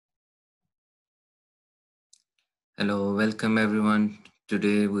Hello, welcome everyone.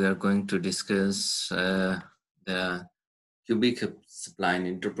 Today we are going to discuss the cubic spline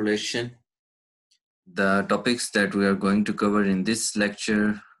interpolation. The topics that we are going to cover in this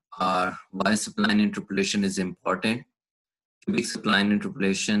lecture are why spline interpolation is important, cubic spline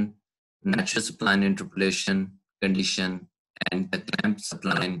interpolation, natural spline interpolation condition, and the clamp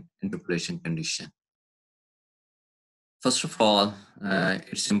spline interpolation condition. First of all,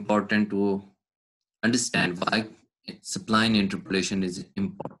 it's important to understand why spline interpolation is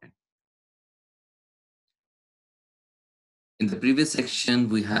important. In the previous section,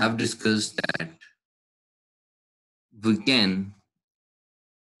 we have discussed that we can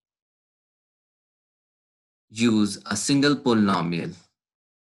use a single polynomial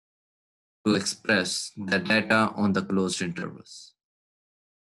to express the data on the closed intervals.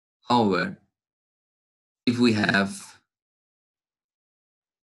 However, if we have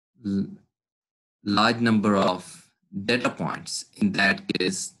large number of data points, in that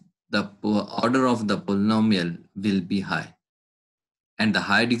case, the order of the polynomial will be high. And the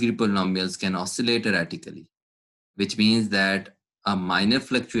high degree polynomials can oscillate erratically, which means that a minor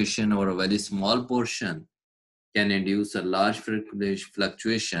fluctuation or a very small portion can induce a large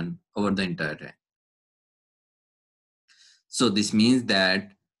fluctuation over the entire time. So this means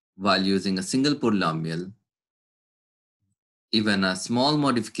that while using a single polynomial, even a small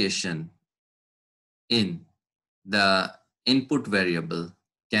modification in the input variable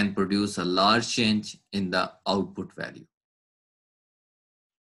can produce a large change in the output value.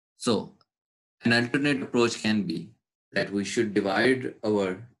 So an alternate approach can be that we should divide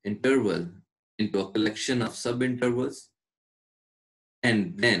our interval into a collection of subintervals,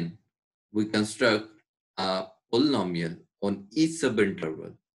 and then we construct a polynomial on each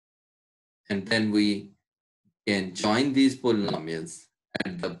subinterval, and then we can join these polynomials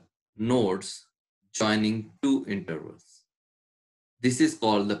at the nodes joining two intervals. This is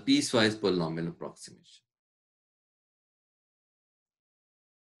called the piecewise polynomial approximation.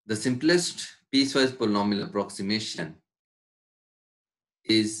 The simplest piecewise polynomial approximation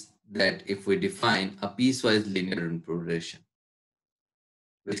is that if we define a piecewise linear interpolation,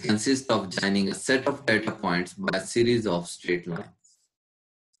 which consists of joining a set of data points by a series of straight lines.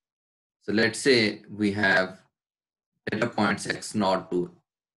 So let's say we have data points x0 to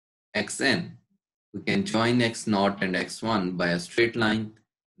xn. We can join x0 and x1 by a straight line,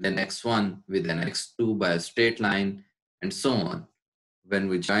 then x1 with an x2 by a straight line, and so on. When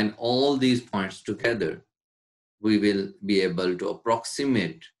we join all these points together, we will be able to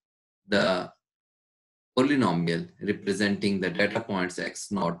approximate the polynomial representing the data points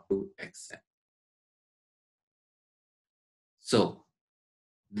x0 to xn. So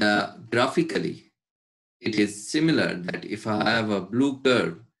graphically, it is similar that if I have a blue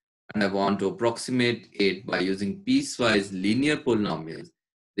curve and I want to approximate it by using piecewise linear polynomials,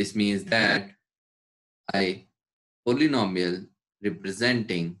 this means that a polynomial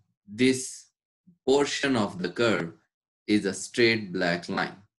representing this portion of the curve is a straight black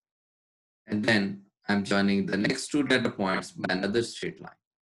line. And then I'm joining the next two data points by another straight line,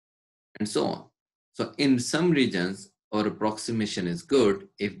 and so on. So in some regions, our approximation is good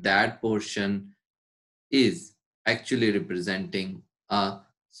if that portion is actually representing a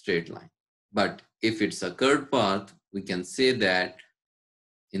straight line. But if it's a curved path, we can say that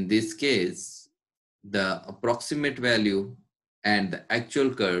in this case, the approximate value and the actual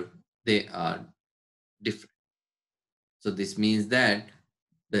curve, they are different. So this means that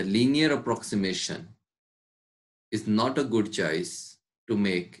the linear approximation is not a good choice to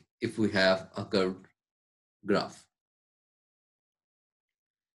make if we have a curved graph.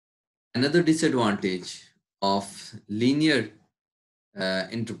 Another disadvantage of linear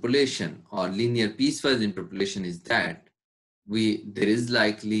interpolation or linear piecewise interpolation is that there is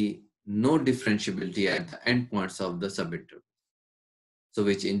likely no differentiability at the endpoints of the subinterval. So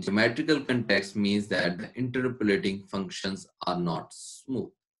which in geometrical context means that the interpolating functions are not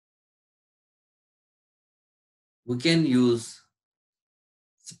smooth. We can use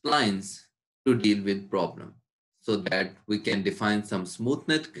splines to deal with problem so that we can define some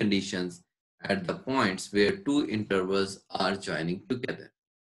smoothness conditions at the points where two intervals are joining together.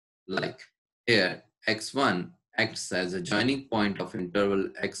 Like here, x1 acts as a joining point of interval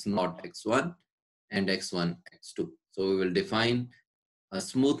x0, x1 and x1, x2. So we will define a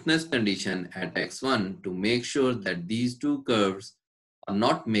smoothness condition at x1 to make sure that these two curves are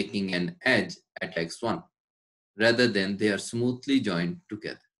not making an edge at x1. Rather than they are smoothly joined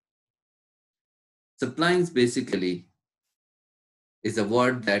together. Splines basically is a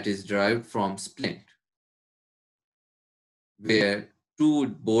word that is derived from splint, where two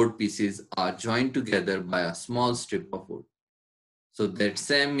board pieces are joined together by a small strip of wood. So that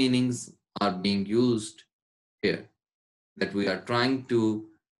same meanings are being used here, that we are trying to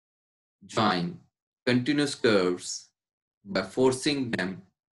join continuous curves by forcing them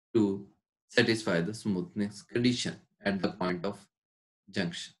to satisfy the smoothness condition at the point of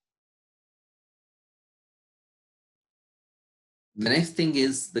junction. The next thing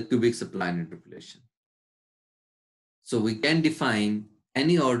is the cubic spline interpolation. So we can define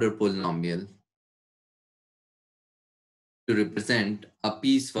any order polynomial to represent a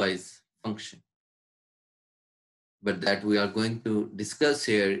piecewise function. But that we are going to discuss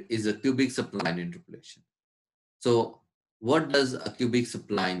here is a cubic spline interpolation. So what does a cubic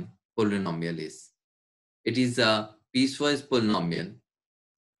spline polynomial is? It is a piecewise polynomial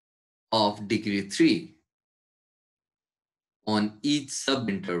of degree 3 on each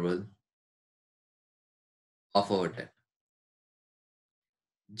subinterval of our data.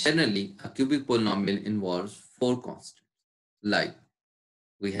 Generally, a cubic polynomial involves 4 constants, like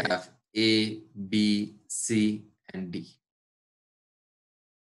we have A, B, C, and D.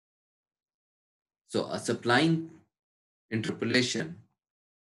 So a spline interpolation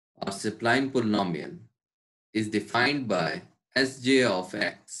or spline polynomial is defined by Sj of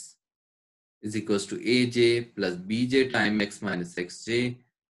x is equals to Aj plus Bj times x minus xj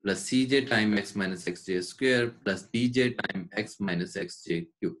plus Cj times x minus xj square plus Dj times x minus xj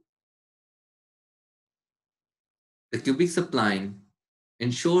cube. The cubic spline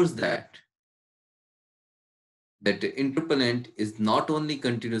ensures that the interpolant is not only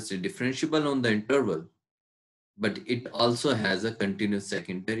continuously differentiable on the interval, but it also has a continuous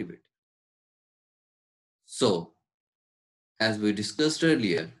second derivative. So, as we discussed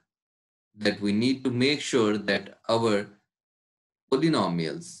earlier, that we need to make sure that our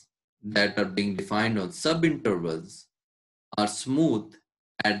polynomials that are being defined on subintervals are smooth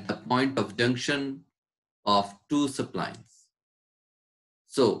at the point of junction of two splines.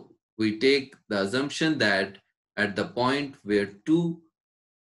 So we take the assumption that at the point where two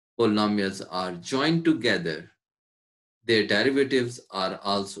polynomials are joined together, their derivatives are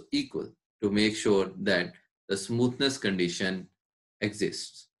also equal to make sure that the smoothness condition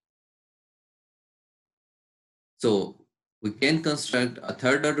exists. So we can construct a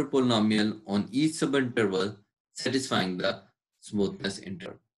third order polynomial on each subinterval satisfying the smoothness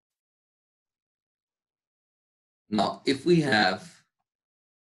interval. Now, if we have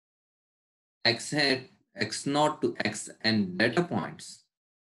x hat, x naught to xn data points,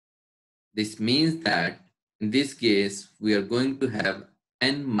 this means that in this case, we are going to have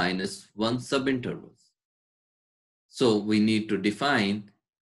n minus 1 subintervals. So we need to define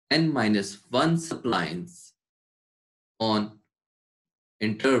n minus 1 splines on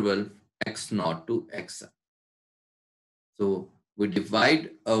interval x naught to xn. So we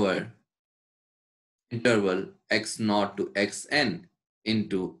divide our interval x naught to xn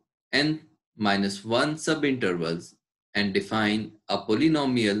into n minus 1 subintervals and define a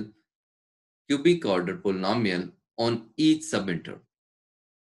polynomial, cubic order polynomial on each subinterval.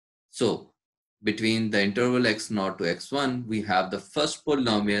 So between the interval x naught to x1, we have the first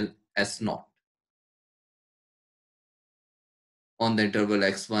polynomial s naught. On the interval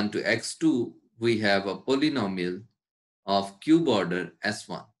x1 to x2, we have a polynomial of cube order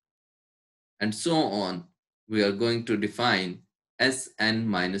s1. And so on, we are going to define Sn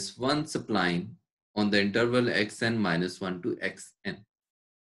minus 1 spline on the interval xn minus 1 to xn.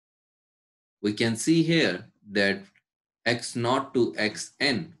 We can see here that x naught to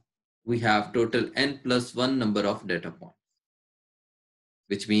xn, we have total n plus 1 number of data points,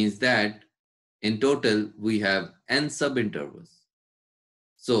 which means that in total we have n subintervals.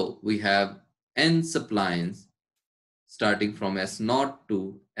 So we have n splines starting from s naught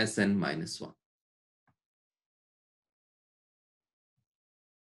to Sn minus 1.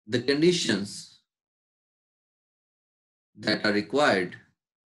 The conditions that are required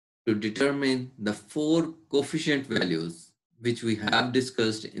to determine the 4 coefficient values which we have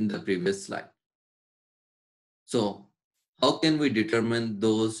discussed in the previous slide. So how can we determine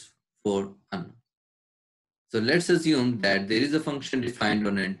those 4 unknowns? So let's assume that there is a function defined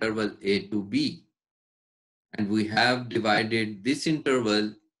on an interval a to b, and we have divided this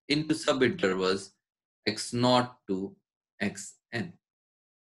interval into subintervals x naught to xn.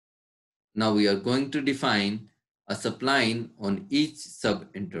 Now we are going to define a spline on each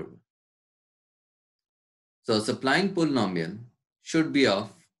subinterval. So a spline polynomial should be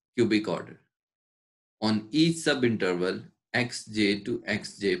of cubic order on each subinterval xj to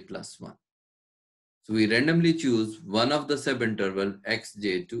xj plus 1. So we randomly choose one of the subinterval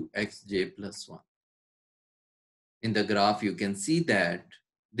xj to xj plus 1. in the graph, you can see that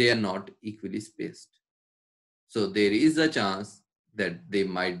they are not equally spaced. So there is a chance that they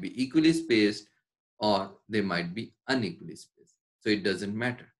might be equally spaced or they might be unequally spaced. So it doesn't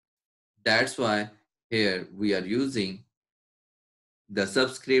matter. That's why here we are using the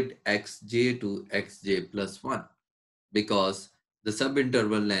subscript xj to xj plus 1, because the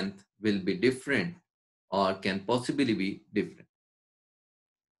subinterval length will be different or can possibly be different.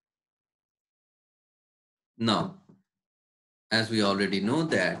 Now, as we already know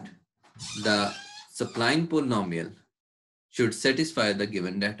that the spline polynomial should satisfy the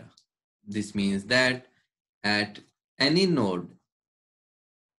given data. This means that at any node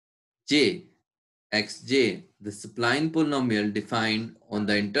j, xj, the spline polynomial defined on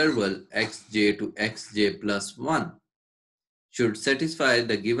the interval xj to xj plus 1 should satisfy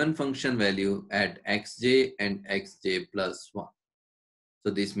the given function value at xj and xj plus 1.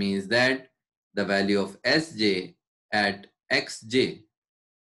 So this means that the value of sj at xj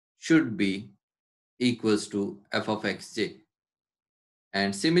should be equals to f of xj.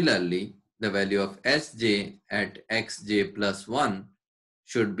 And similarly, the value of sj at xj plus 1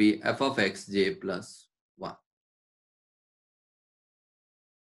 should be f of xj plus 1.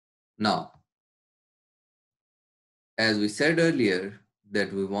 Now, as we said earlier,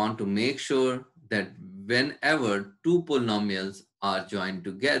 that we want to make sure that whenever two polynomials are joined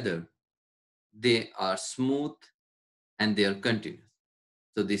together, they are smooth and they are continuous.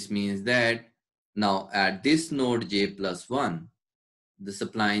 So this means that now at this node j plus 1, the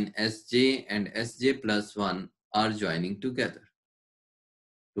spline sj and sj plus 1 are joining together.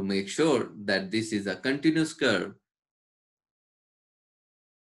 To make sure that this is a continuous curve,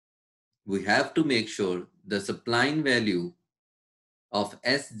 we have to make sure the spline value of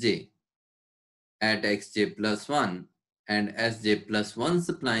sj at xj plus 1 and sj plus 1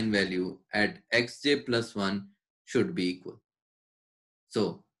 spline value at xj plus 1 should be equal.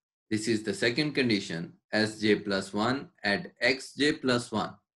 So this is the second condition, sj plus 1 at xj plus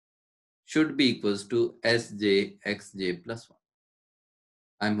 1 should be equals to sj xj plus 1.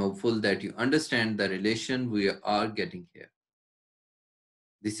 I'm hopeful that you understand the relation we are getting here.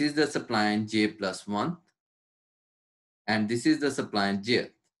 This is the spline j plus 1 and this is the spline j.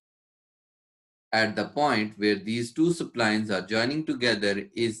 At the point where these two splines are joining together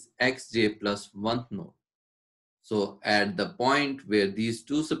is xj plus 1th node. So at the point where these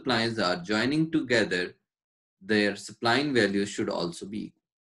two splines are joining together, their spline values should also be equal.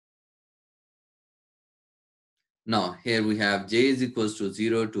 Now here we have j is equals to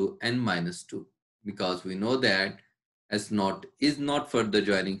 0 to n minus 2, because we know that S0 is not further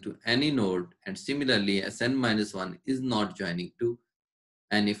joining to any node, and similarly Sn minus 1 is not joining to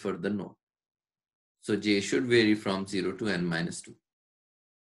any further node. So j should vary from 0 to n minus 2.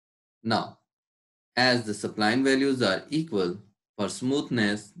 Now, as the spline values are equal, for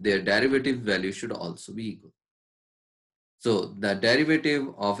smoothness, their derivative value should also be equal. So the derivative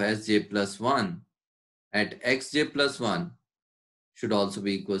of sj plus 1 at xj plus 1 should also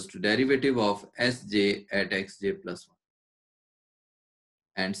be equals to derivative of sj at xj plus 1.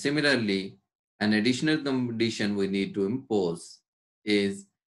 And similarly, an additional condition we need to impose is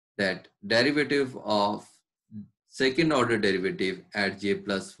that derivative of second order derivative at j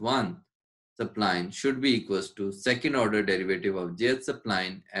plus 1 spline should be equals to second order derivative of jth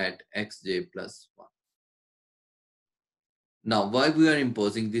spline at xj plus 1. Now, why we are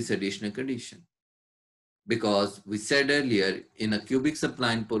imposing this additional condition? Because we said earlier in a cubic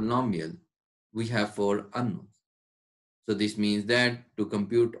spline polynomial, we have 4 unknowns. So this means that to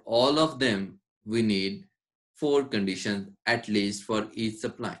compute all of them, we need 4 conditions at least for each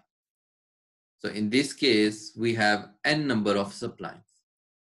spline. So in this case, we have n number of splines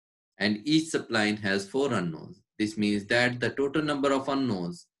and each spline has 4 unknowns. This means that the total number of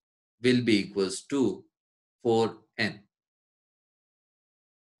unknowns will be equals to 4n.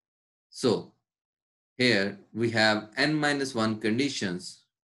 So here we have n minus 1 conditions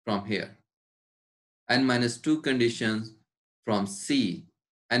from here, n minus 2 conditions from C,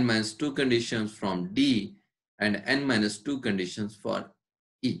 n minus 2 conditions from D, and n minus 2 conditions for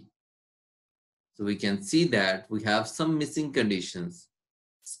E. So we can see that we have some missing conditions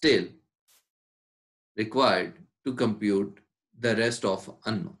still required to compute the rest of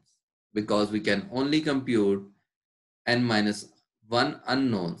unknowns, because we can only compute n minus 1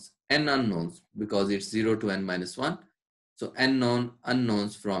 unknowns, n unknowns, because it's 0 to n minus 1. So n known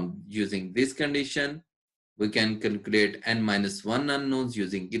unknowns from using this condition. We can calculate n minus 1 unknowns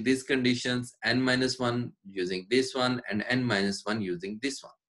using these conditions, n minus 1 using this one, and n minus 1 using this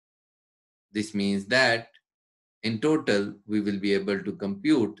one. This means that in total, we will be able to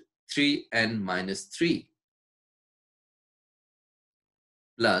compute 3n minus 3.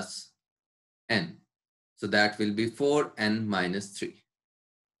 plus n. So that will be 4n minus 3.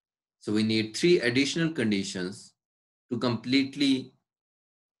 So we need 3 additional conditions to completely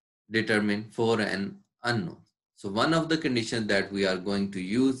determine 4n unknown. So one of the conditions that we are going to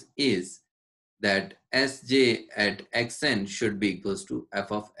use is that Sj at xn should be equals to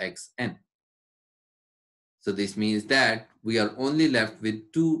f of xn. So this means that we are only left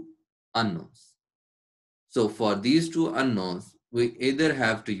with 2 unknowns. So for these 2 unknowns, we either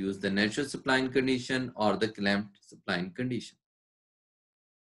have to use the natural spline condition or the clamped spline condition.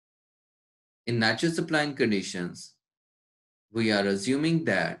 In natural spline conditions, we are assuming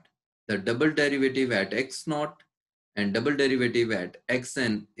that the double derivative at x naught and double derivative at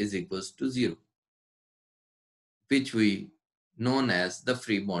xn is equals to 0, which we known as the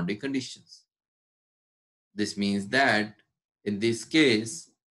free bonding conditions. This means that in this case,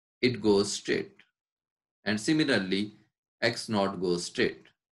 it goes straight. And similarly, x naught goes straight.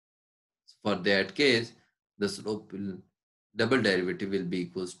 For that case, the slope will, double derivative will be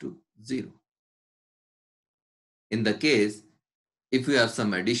equals to 0. In the case, if we have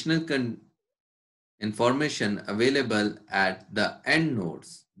some additional information available at the end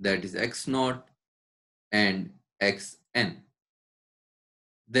nodes, that is x naught and xn,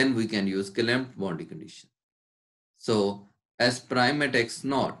 then we can use clamped boundary condition. So S prime at x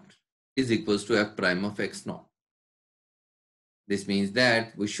naught is equals to f prime of x naught. This means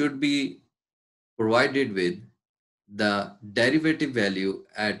that we should be provided with the derivative value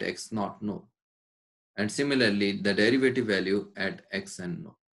at x naught node, and similarly the derivative value at xn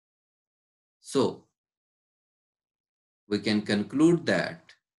node. So we can conclude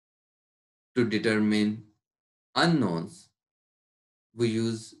that to determine unknowns,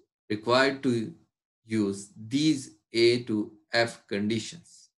 we required to use these A to F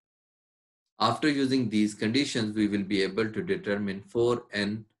conditions. After using these conditions, we will be able to determine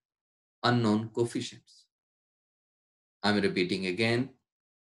 4n unknown coefficients. I'm repeating again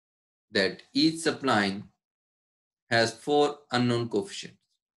that each spline has 4 unknown coefficients.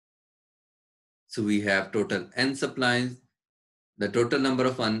 So we have total n splines. The total number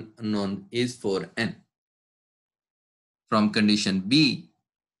of unknown is 4n. From condition B,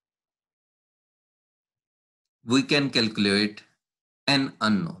 we can calculate n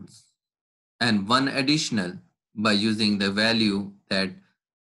unknowns and one additional by using the value that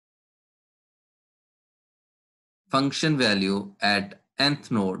function value at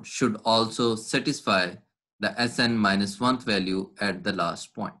nth node should also satisfy the Sn minus 1th value at the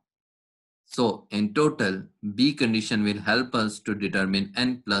last point. So in total, B condition will help us to determine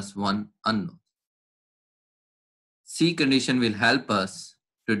n plus 1 unknown. C condition will help us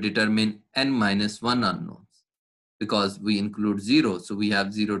to determine n minus 1 unknowns. Because we include 0, so we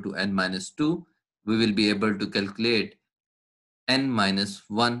have 0 to n minus 2, we will be able to calculate n minus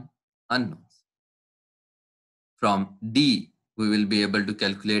 1 unknowns. From D, we will be able to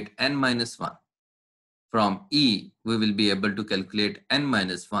calculate n minus 1. From E, we will be able to calculate n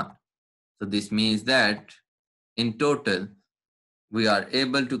minus 1. So this means that in total, we are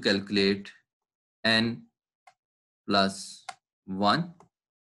able to calculate n plus 1.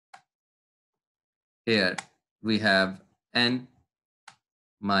 Here we have n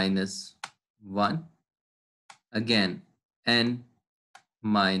minus 1. Again, n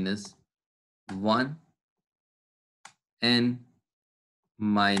minus 1, n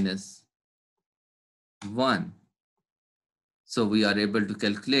minus 1. So we are able to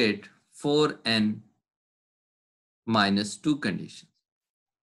calculate 4n minus 2 conditions.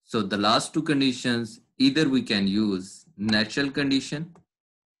 So the last 2 conditions, either we can use natural condition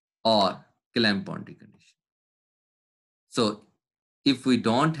or clamp boundary condition. So if we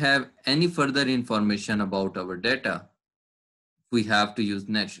don't have any further information about our data, we have to use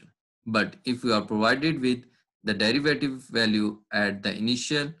natural. But if we are provided with the derivative value at the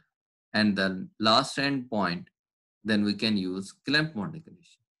initial and the last end point, then we can use clamp boundary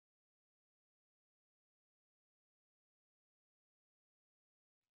condition.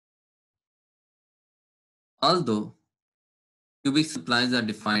 Although cubic splines are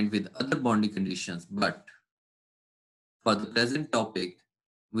defined with other boundary conditions, but for the present topic,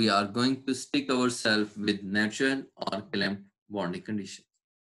 we are going to stick ourselves with natural or clamp boundary conditions.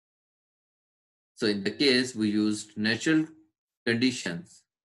 So in the case we used natural conditions,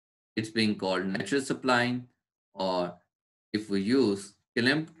 it's being called natural spline, or if we use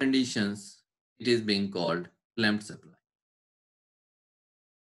clamped conditions, it is being called clamped spline.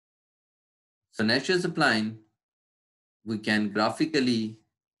 So natural spline, we can graphically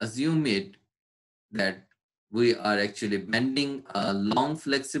assume it that we are actually bending a long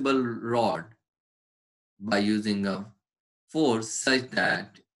flexible rod by using a force such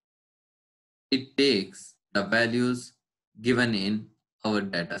that it takes the values given in our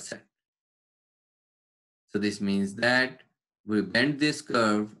data set. So this means that we bend this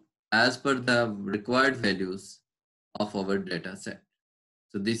curve as per the required values of our data set.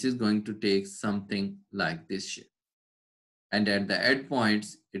 So this is going to take something like this shape. And at the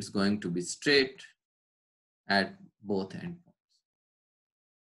endpoints, it's going to be straight at both endpoints.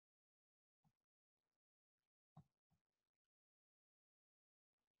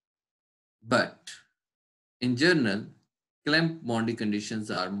 But in general, clamp boundary conditions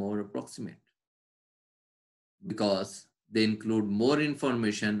are more approximate because they include more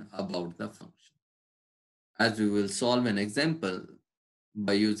information about the function. As we will solve an example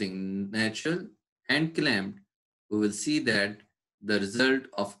by using natural and clamped, we will see that the result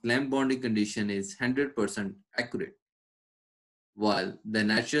of clamp boundary condition is 100% accurate, while the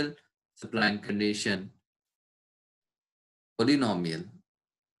natural spline condition polynomial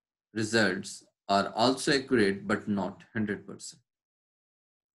results are also accurate but not 100%.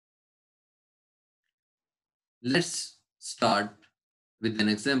 Let's start with an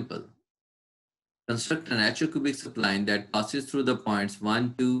example. Construct a natural cubic spline that passes through the points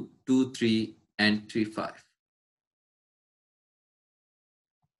 1, 2, 2, 3, and 3, 5.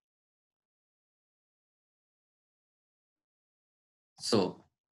 So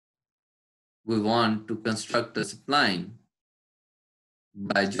we want to construct a spline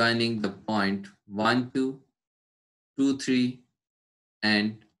by joining the point 1, 2, 2, 3,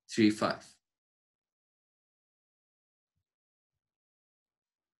 and 3, 5.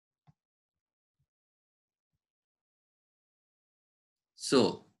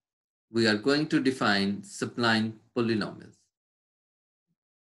 So we are going to define spline polynomials.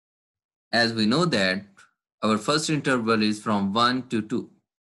 As we know that our first interval is from 1 to 2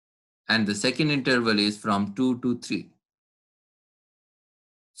 and the second interval is from 2 to 3.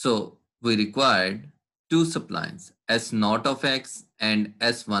 So we required two splines S0 of x and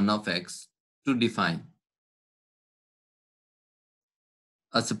S1 of x to define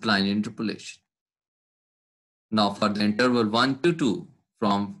a spline interpolation. Now for the interval 1 to 2,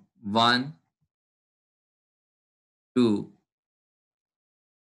 from 1 to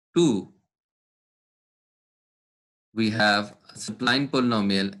 2, we have a spline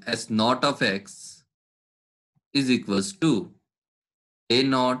polynomial S0 of x is equals to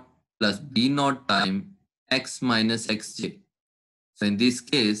A0 plus B0 times x minus xj. So in this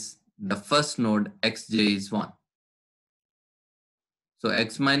case, the first node xj is 1. So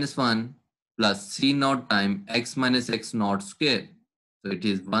x minus 1 plus c naught times x minus x naught square. So it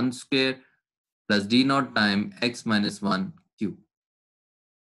is 1 square plus d naught times x minus 1 cube.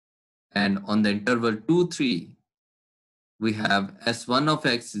 And on the interval 2, 3, we have S1 of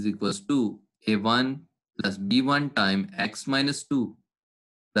x is equals to A1 plus B1 times x minus 2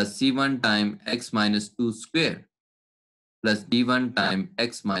 plus C1 times x minus 2 square plus D1 times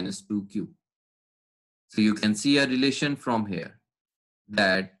x minus 2 cube. So you can see a relation from here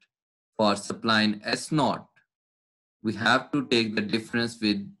that for spline S0, we have to take the difference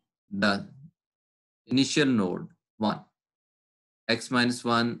with the initial node 1, x minus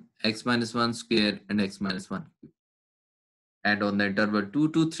 1, x minus 1 square, and x minus 1 cube. And on the interval 2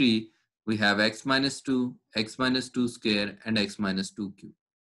 to 3, we have x minus 2, x minus 2 square, and x minus 2 cube.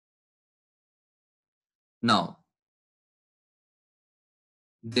 Now,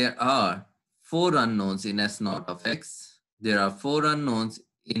 there are 4 unknowns in S0 of x. There are 4 unknowns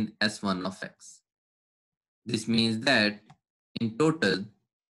in S1 of x. This means that in total,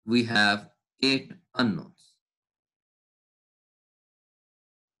 we have 8 unknowns.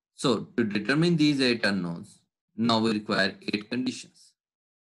 So to determine these 8 unknowns, now we require 8 conditions.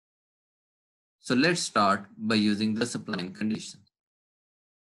 So let's start by using the spline conditions.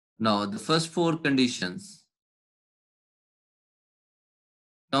 Now the first 4 conditions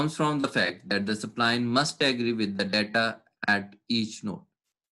comes from the fact that the spline must agree with the data at each node.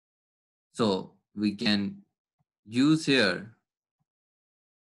 So we can use here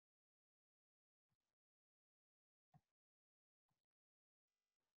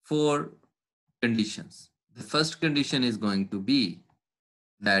four conditions. The first condition is going to be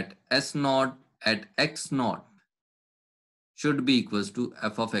that S naught at x naught should be equals to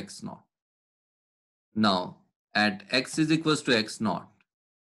f of x naught. Now at x is equals to x naught,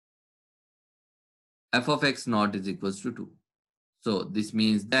 f of x naught is equals to 2. So this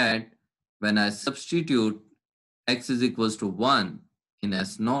means that when I substitute x is equals to 1 in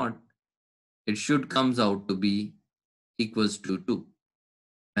S naught, it should comes out to be equals to 2.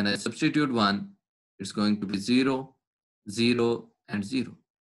 When I substitute 1, it's going to be 0, 0, and 0.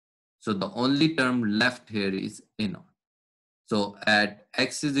 So the only term left here is A naught. So at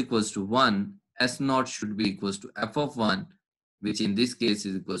x is equals to 1, S naught should be equals to f of 1, which in this case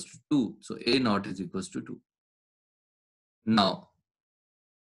is equals to 2. So A naught is equals to 2. Now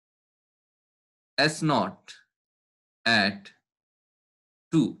S naught at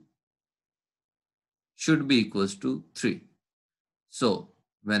 2 should be equals to 3. So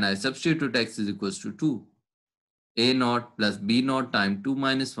when I substitute x is equals to 2, A naught plus B naught time 2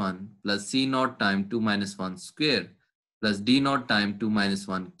 minus 1 plus C naught time 2 minus 1 square plus D naught time 2 minus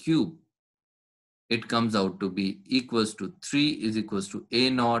 1 cube, it comes out to be equals to 3 is equals to A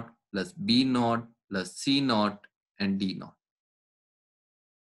naught plus B naught plus C naught and D naught.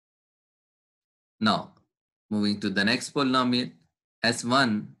 Now moving to the next polynomial,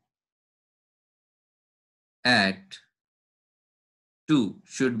 S1 at 2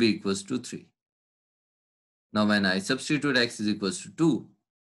 should be equals to 3. Now when I substitute x is equals to 2,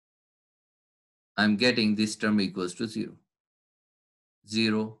 I'm getting this term equals to 0.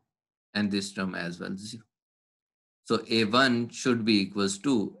 0 and this term as well 0. So A1 should be equals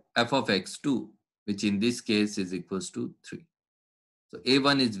to f of x2, which in this case is equals to 3. So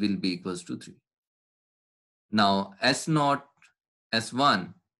A1 will be equals to 3. Now S0,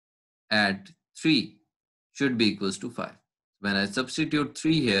 S1 at 3 should be equals to 5. When I substitute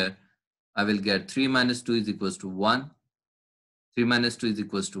 3 here, I will get 3 minus 2 is equals to 1. 3 minus 2 is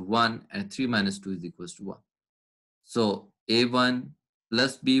equals to 1 and 3 minus 2 is equals to 1. So A1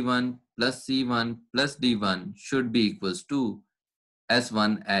 plus B1 plus C1 plus D1 should be equals to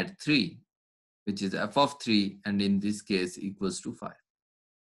S1 at 3, which is f of 3, and in this case equals to 5.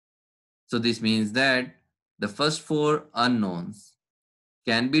 So this means that the first 4 unknowns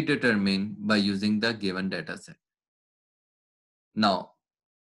can be determined by using the given data set. Now,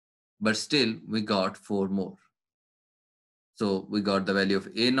 but still we got 4 more. So we got the value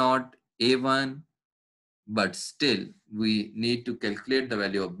of A0, A1, but still we need to calculate the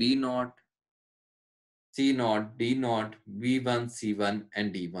value of B0, C0, D0, V1, C1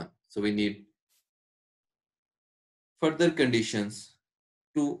 and D1. So we need further conditions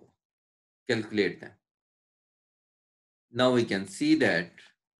to calculate them. Now we can see that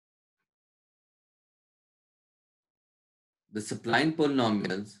the spline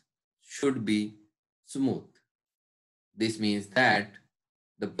polynomials should be smooth. This means that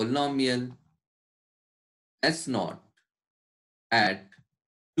the polynomial S0 at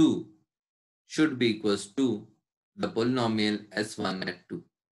 2 should be equals to the polynomial S1 at 2,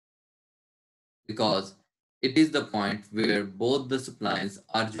 because it is the point where both the splines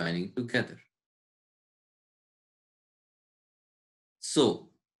are joining together. So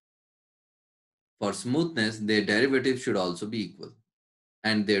for smoothness, their derivatives should also be equal,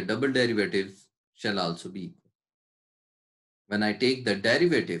 and their double derivatives shall also be equal. When I take the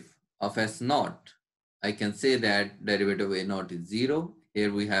derivative of S0, I can say that derivative of A0 is 0.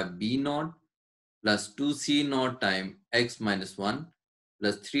 Here we have B0 plus 2C0 time x minus 1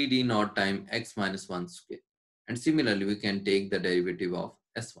 plus 3D0 time x minus 1 square. And similarly, we can take the derivative of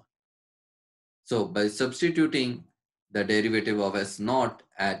S1. So by substituting the derivative of S0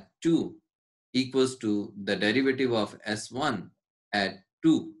 at 2 equals to the derivative of S1 at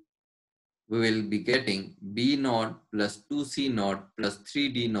 2, we will be getting B0 plus 2C0 plus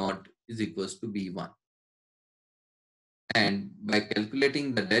 3D0 is equals to B1. And by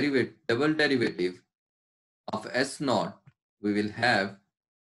calculating the double derivative of S0, we will have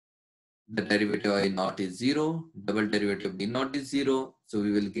the derivative of A0 is 0, double derivative of B0 is 0. So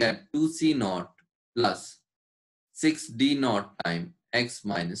we will get 2C0 plus 6D0 time x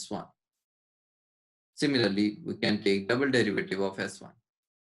minus 1. Similarly, we can take double derivative of S1.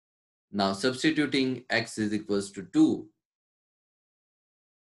 Now substituting x is equals to 2,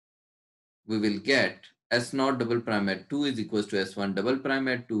 we will get S0 double prime at 2 is equals to S1 double prime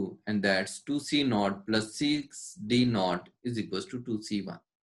at 2, and that's 2C0 plus 6D0 is equals to 2C1.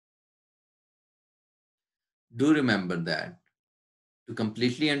 Do remember that to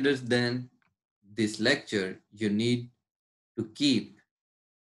completely understand this lecture, you need to keep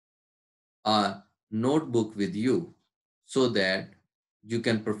a notebook with you so that you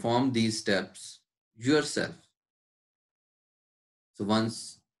can perform these steps yourself. So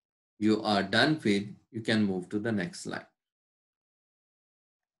once you are done with, you can move to the next slide.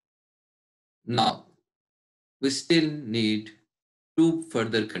 Now, we still need 2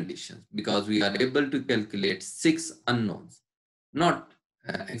 further conditions because we are able to calculate 6 unknowns. Not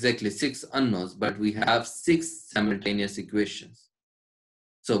exactly 6 unknowns, but we have 6 simultaneous equations.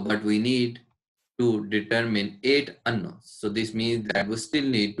 So, but we need to determine 8 unknowns. So this means that we still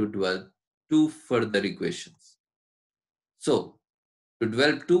need to develop 2 further equations. So to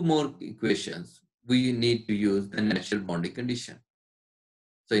develop 2 more equations, we need to use the natural boundary condition.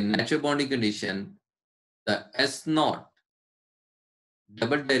 So in natural boundary condition, the S naught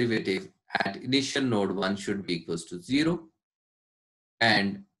double derivative at initial node 1 should be equals to 0,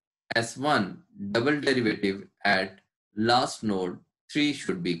 and S1 double derivative at last node 3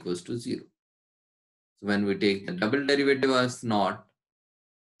 should be equals to 0. So when we take the double derivative of S naught,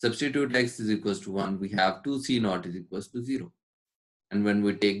 substitute x is equals to 1, we have 2c naught is equals to 0. And when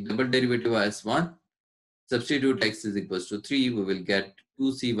we take double derivative of S1, substitute x is equals to 3, we will get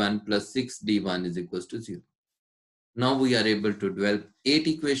 2c1 plus 6d1 is equals to 0. Now we are able to develop 8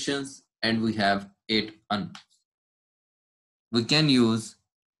 equations and we have 8 unknowns. We can use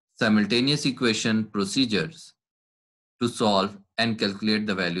simultaneous equation procedures to solve and calculate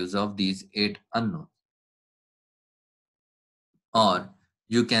the values of these 8 unknowns. Or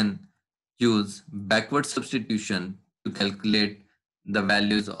you can use backward substitution to calculate the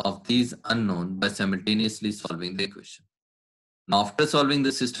values of these unknown by simultaneously solving the equation. Now after solving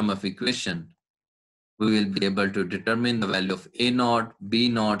the system of equation, we will be able to determine the value of A naught, B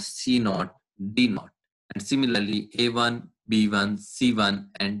naught, C naught, D naught, and similarly A1, B1, C1,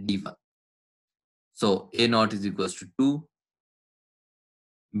 and D1. So A naught is equals to 2,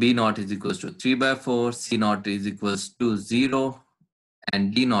 B naught is equals to 3 by 4, C naught is equals to 0,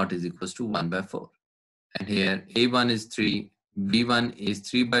 and D naught is equals to 1 by 4. And here A1 is 3, B1 is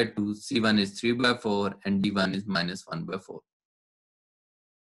 3 by 2, C1 is 3 by 4, and D1 is minus 1 by 4.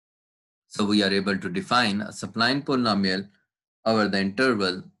 So we are able to define a spline polynomial over the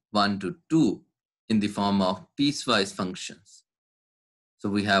interval 1 to 2 in the form of piecewise functions. So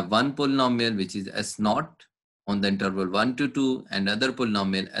we have one polynomial which is S naught on the interval 1 to 2 and other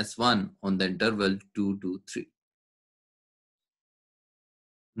polynomial S1 on the interval 2 to 3.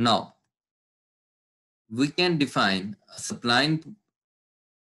 Now, we can define a spline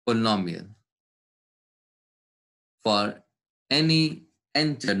polynomial for any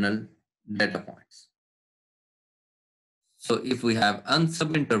n journal data points. So if we have n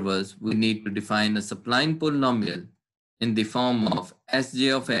subintervals, we need to define a spline polynomial in the form of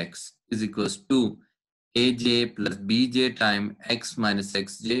Sj of x is equals to aj plus bj time x minus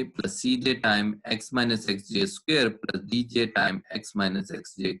xj plus cj time x minus xj square plus dj time x minus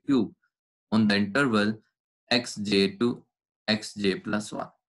xj cube on the interval xj to xj plus 1.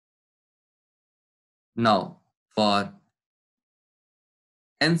 Now, for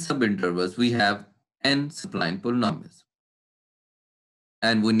n subintervals, we have n spline polynomials.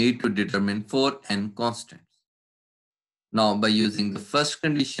 And we need to determine 4n constants. Now, by using the first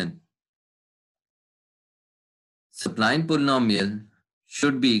condition, spline polynomial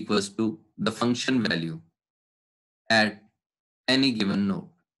should be equals to the function value at any given node.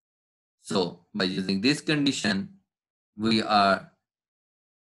 So, by using this condition, we are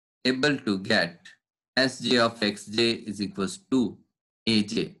able to get Sj of xj is equals to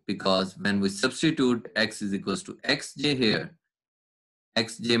aj, because when we substitute x is equals to xj here,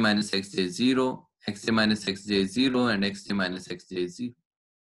 xj minus xj is 0, xj minus xj is 0, and xj minus xj is 0.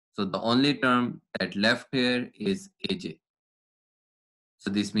 So the only term that left here is aj. So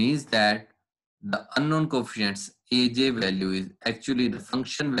this means that the unknown coefficients aj value is actually the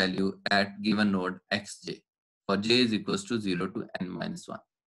function value at given node xj, for j is equals to 0 to n minus 1.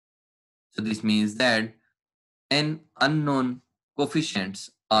 So this means that n unknown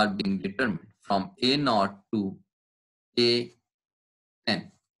coefficients are being determined from a naught to a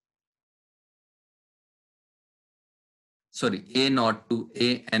n. Sorry, a naught to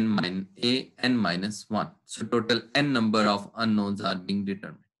a n minus 1. So total n number of unknowns are being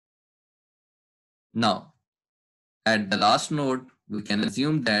determined. Now, at the last node, we can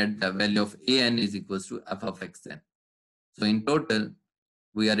assume that the value of an is equals to f of xn. So in total,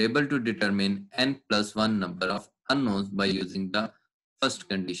 we are able to determine n plus 1 number of unknowns by using the first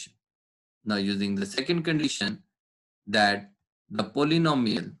condition. Now using the second condition, that the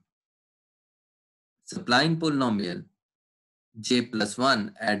polynomial, spline polynomial j plus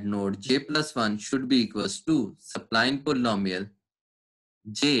 1 at node j plus 1 should be equals to spline polynomial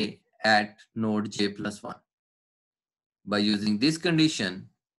j at node j plus 1. By using this condition,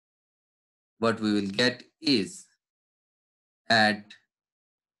 what we will get is at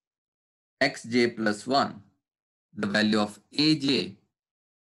xj plus 1, the value of aj,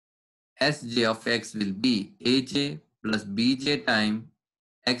 sj of x will be aj plus bj time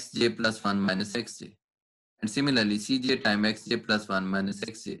xj plus 1 minus xj. And similarly, cj time xj plus 1 minus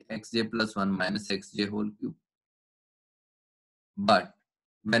xj, xj plus 1 minus xj whole cube. But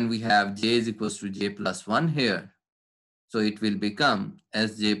when we have j is equals to j plus 1 here, so it will become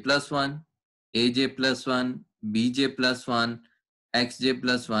sj plus 1, aj plus 1, bj plus 1, xj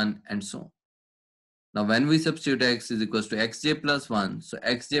plus 1, and so on. Now when we substitute x is equals to xj plus 1, so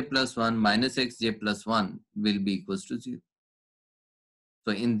xj plus 1 minus xj plus 1 will be equals to 0.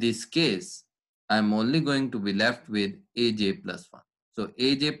 So in this case, I'm only going to be left with aj plus 1. So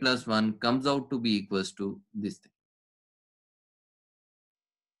aj plus 1 comes out to be equals to this thing.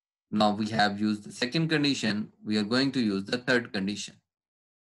 Now we have used the second condition, we are going to use the third condition.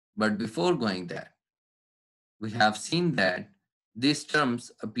 But before going that, we have seen that these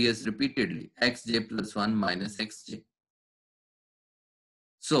terms appears repeatedly, xj plus 1 minus xj.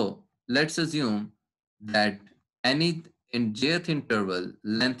 So let's assume that any in jth interval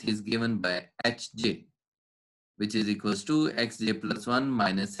length is given by hj, which is equals to xj plus 1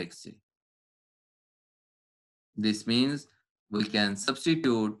 minus xj. This means we can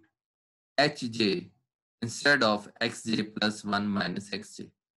substitute hj instead of xj plus 1 minus xj.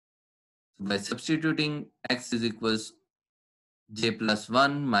 So by substituting x is equals j plus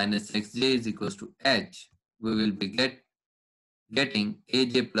 1 minus xj is equals to h, we will be getting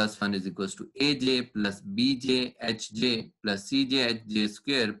aj plus 1 is equals to aj plus bj hj plus cj hj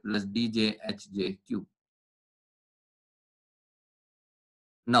square plus dj hj cube.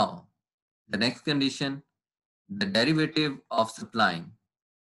 Now, the next condition, the derivative of supplying.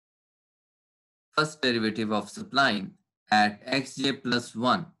 First derivative of supplying at xj plus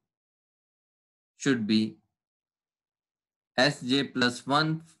 1 should be sj plus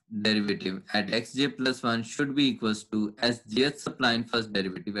 1 derivative at xj plus 1 should be equals to sjth supplying first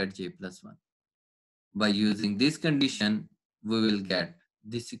derivative at j plus 1. By using this condition, we will get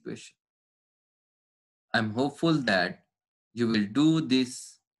this equation. I'm hopeful that you will do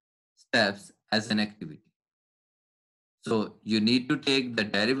these steps as an activity. So you need to take the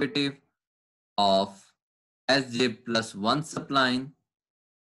derivative of sj plus 1 supplying,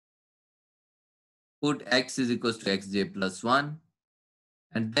 put x is equals to xj plus 1,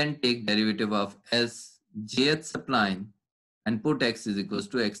 and then take derivative of sjth supplying and put x is equals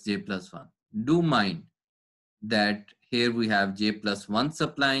to xj plus 1. Do mind that here we have j plus 1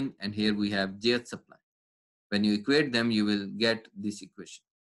 supplying and here we have jth supplying. When you equate them, you will get this equation.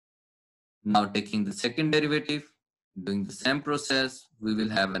 Now taking the second derivative, doing the same process, we will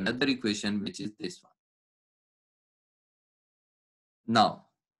have another equation which is this one. Now,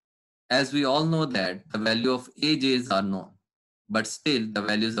 as we all know that the value of aj's are known, but still the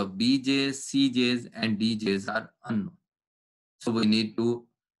values of bj's, cj's and dj's are unknown. So we need to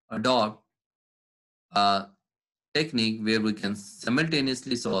adopt a technique where we can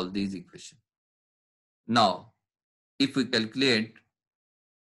simultaneously solve these equations. Now, if we calculate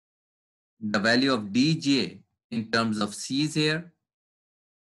the value of dj in terms of c's here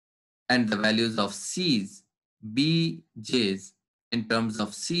and the values of c's, bj's in terms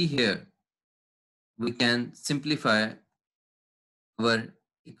of c here, we can simplify our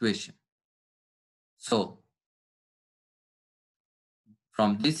equation. So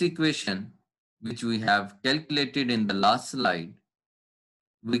from this equation, which we have calculated in the last slide,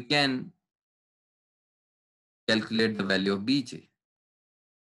 we can calculate the value of bj,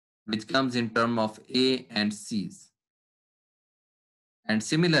 which comes in term of a and c's. And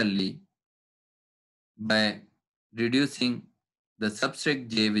similarly, by reducing the subscript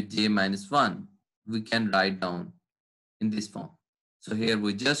j with j minus 1, we can write down in this form. So here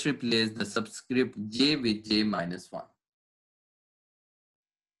we just replace the subscript j with j minus 1.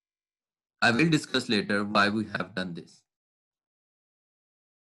 I will discuss later why we have done this.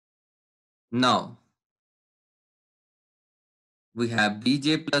 Now, we have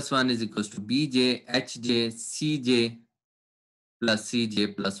bj plus 1 is equals to bj, hj, cj plus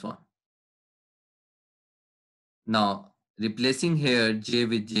cj plus 1. Now, replacing here j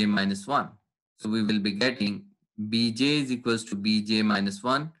with j minus 1. So we will be getting bj is equals to bj minus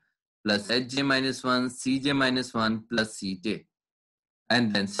 1 plus hj minus 1, cj minus 1 plus cj.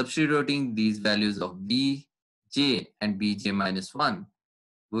 And then substituting these values of bj and bj minus 1,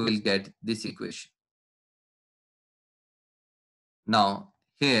 we will get this equation. Now,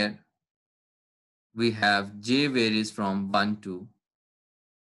 here we have j varies from 1 to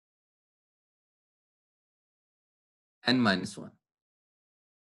n minus 1.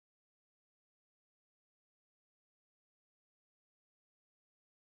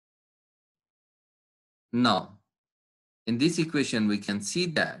 Now, in this equation, we can see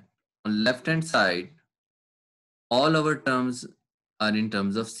that on left hand side, all our terms are in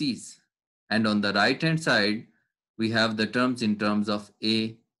terms of c's. And on the right hand side, we have the terms in terms of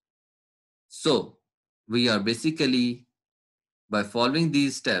a. So we are basically, by following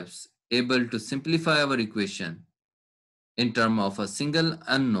these steps, able to simplify our equation in terms of a single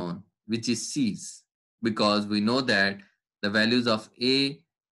unknown, which is c's, because we know that the values of a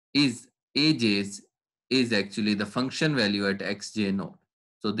is aj's is actually the function value at xj node.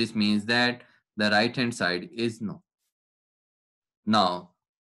 So this means that the right hand side is no. Now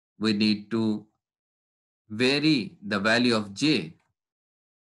we need to vary the value of j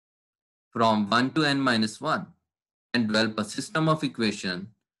from 1 to n minus 1 and develop a system of equation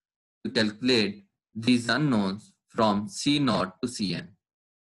to calculate these unknowns from C0 to Cn.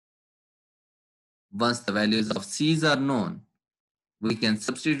 Once the values of C's are known, we can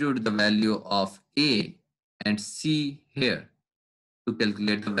substitute the value of A and C here to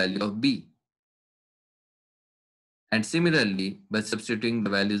calculate the value of B. And similarly, by substituting the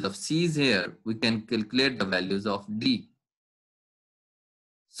values of C's here, we can calculate the values of D.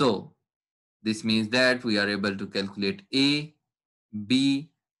 So, this means that we are able to calculate A, B,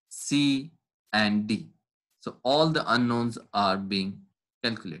 C, and D. So, all the unknowns are being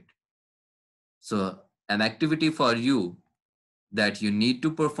calculated. So, an activity for you that you need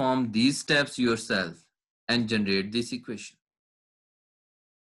to perform these steps yourself and generate this equation.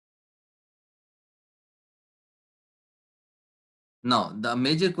 Now, the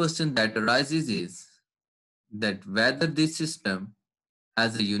major question that arises is that whether this system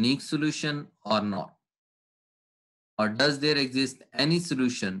has a unique solution or not, or does there exist any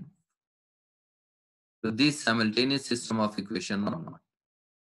solution to this simultaneous system of equation or not.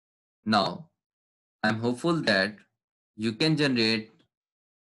 Now, I'm hopeful that you can generate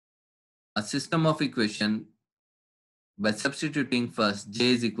a system of equation by substituting first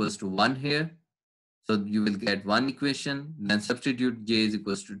j is equals to 1 here. So you will get one equation, then substitute j is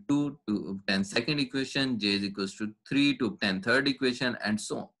equals to 2 to obtain second equation, j is equals to 3 to obtain third equation, and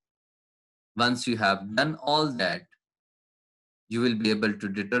so on. Once you have done all that, you will be able to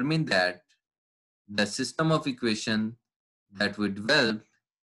determine that the system of equation that we developed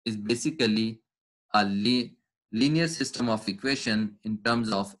is basically a linear system of equation in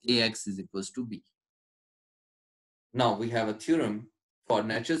terms of ax is equals to b. Now we have a theorem for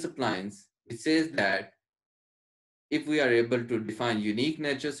natural splines which says that if we are able to define unique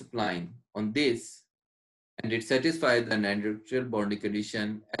natural spline on this and it satisfies the natural boundary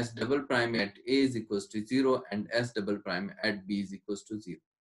condition S double prime at A is equals to 0 and S double prime at B is equals to 0.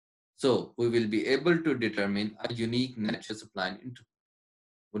 So we will be able to determine a unique natural spline interval.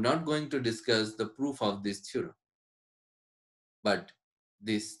 We're not going to discuss the proof of this theorem, but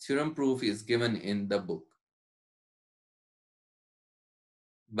this theorem proof is given in the book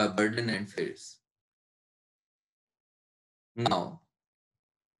by Burden and Ferris. Now,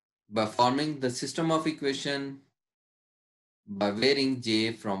 by forming the system of equation by varying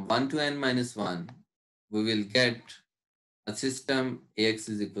j from 1 to n minus 1, we will get a system Ax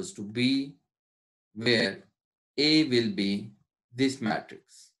is equals to B, where A will be this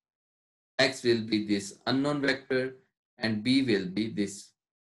matrix, X will be this unknown vector, and B will be this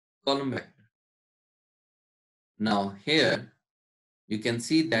column vector. Now here, you can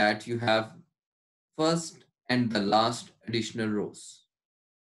see that you have first and the last additional rows.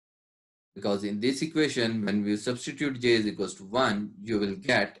 Because in this equation, when we substitute j is equals to 1, you will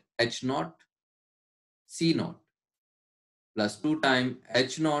get h naught, c naught, plus 2 times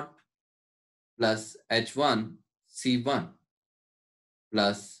h naught, plus h1, c1,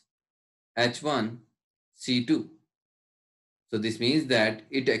 plus h1, c2. So this means that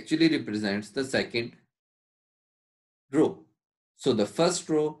it actually represents the second row. So the first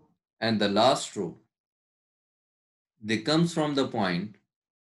row and the last row, they comes from the point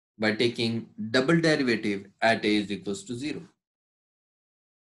by taking double derivative at a is equals to 0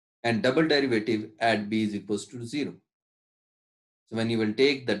 and double derivative at b is equals to 0. So when you will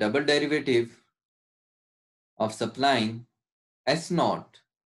take the double derivative of supplying S naught,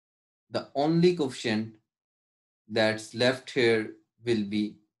 the only coefficient that's left here will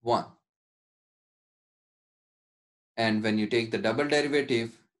be 1. And when you take the double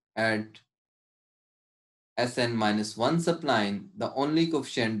derivative at Sn minus 1 supplying, the only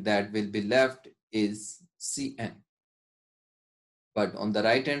coefficient that will be left is Cn. But on the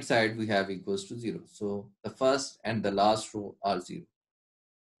right hand side, we have equals to 0. So the first and the last row are 0.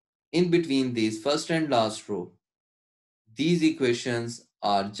 In between these first and last row, these equations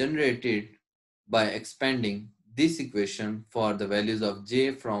are generated by expanding this equation for the values of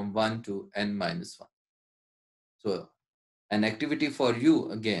j from 1 to n minus 1. So an activity for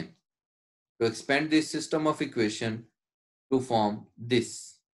you again to expand this system of equation to form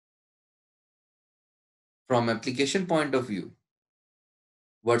this. From application point of view,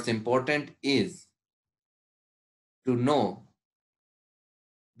 what's important is to know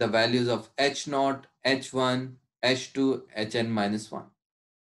the values of h0, h1, h2, hn minus 1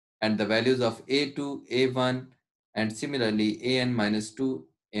 and the values of a2, a1 and similarly an minus 2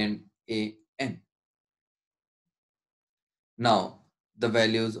 and an. Now, the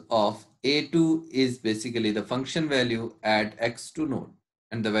values of A2 is basically the function value at x2 node,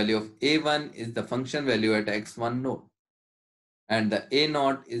 and the value of A1 is the function value at x1 node, and the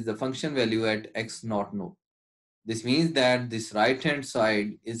A0 is the function value at x0 node. This means that this right hand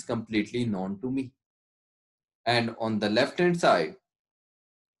side is completely known to me. And on the left hand side,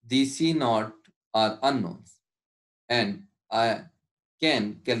 these C0 are unknowns. And I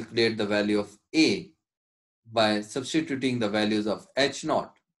can calculate the value of A by substituting the values of H0,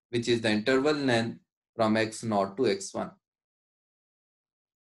 which is the interval length from x0 to x1.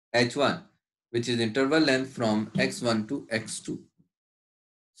 H1, which is interval length from x1 to x2.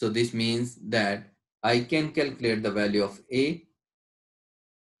 So this means that I can calculate the value of A,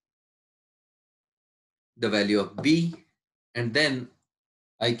 the value of B, and then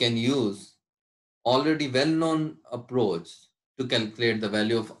I can use already well-known approach to calculate the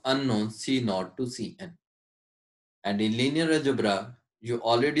value of unknown C0 to Cn. And in linear algebra, you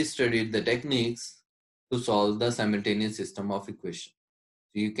already studied the techniques to solve the simultaneous system of equations.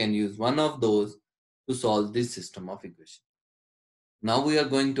 So you can use one of those to solve this system of equations. Now we are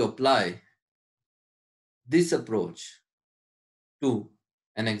going to apply this approach to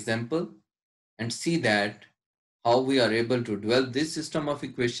an example and see that how we are able to develop this system of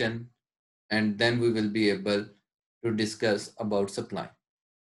equation, and then we will be able to discuss about supply.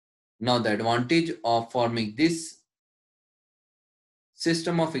 Now the advantage of forming this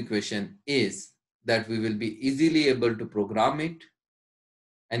system of equation is that we will be easily able to program it,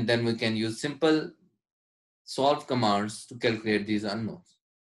 and then we can use simple solve commands to calculate these unknowns.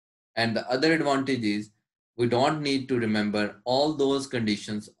 And the other advantage is we don't need to remember all those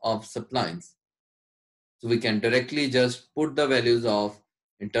conditions of splines. So we can directly just put the values of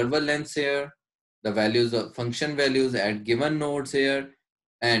interval lengths here, the values of function values at given nodes here,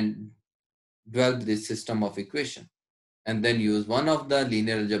 and develop this system of equation, and then use one of the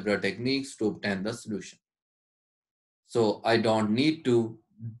linear algebra techniques to obtain the solution. So I don't need to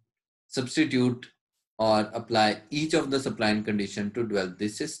substitute or apply each of the spline condition to develop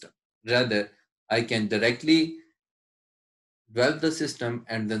this system. Rather, I can directly develop the system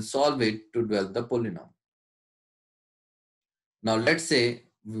and then solve it to develop the polynomial. Now let's say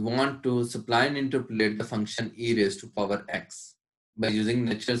we want to spline interpolate the function e raised to power x by using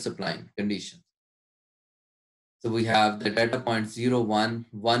natural spline conditions. So we have the data points 0, 1,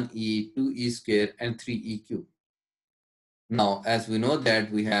 1e, 2e square, and 3e cube. Now, as we know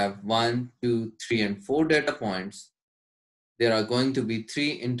that we have 1, 2, 3, and 4 data points, there are going to be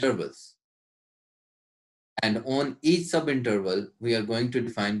 3 intervals. And on each subinterval, we are going to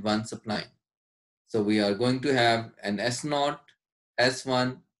define one spline. So we are going to have an S0,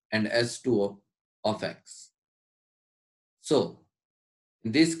 S1, and S2 of X. So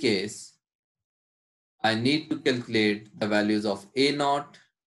in this case, I need to calculate the values of A0,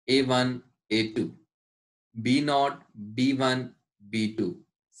 A1, A2, B0, B1, B2,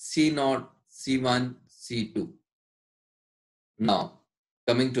 C0, C1, C2. Now,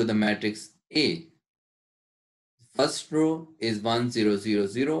 coming to the matrix A, first row is 1, 0, 0,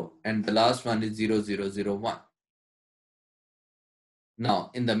 0, and the last one is 0, 0, 0, 1. Now,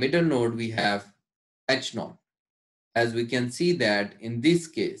 in the middle node, we have H0. As we can see that in this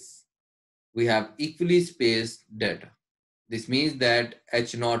case, we have equally spaced data. This means that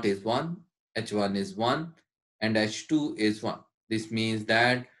H0 is 1, H1 is 1, and H2 is 1. This means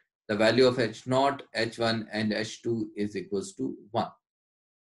that the value of H0, H1, and H2 is equals to 1.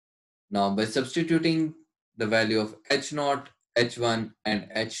 Now, by substituting the value of H0, H1, and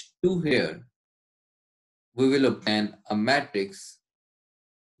H2 here, we will obtain a matrix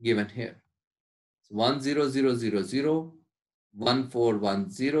given here. So 1, 0, 0, 0, 0, 1, 4, 1,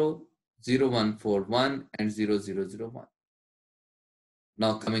 0, 0, 1, 4, 1, and 0, 0, 0, 1.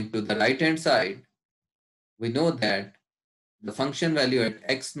 Now coming to the right hand side, we know that the function value at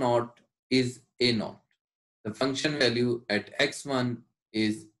x0 is a0. The function value at x1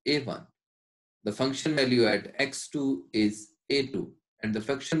 is a1. The function value at x2 is a2. And the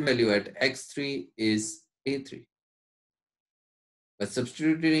function value at x3 is a3. By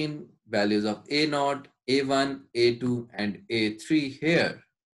substituting values of a0, a1, a2, and a3 here,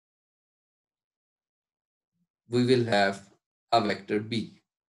 we will have a vector b.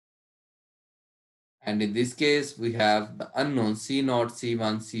 And in this case, we have the unknown C0,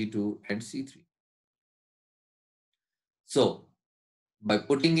 C1, C2, and C3. So, by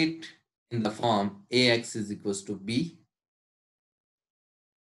putting it in the form AX is equals to B,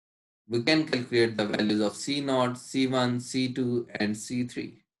 we can calculate the values of C0, C1, C2, and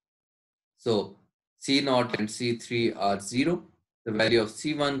C3. So, C0 and C3 are 0, the value of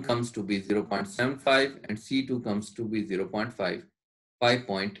C1 comes to be 0.75 and C2 comes to be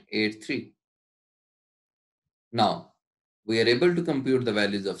 5.83. Now, we are able to compute the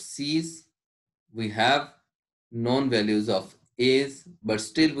values of C's. We have known values of A's, but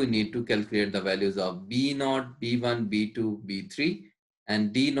still we need to calculate the values of B0, B1, B2, B3,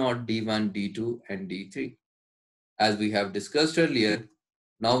 and D0, D1, D2, and D3. As we have discussed earlier,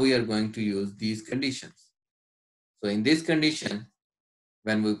 now we are going to use these conditions. So in this condition,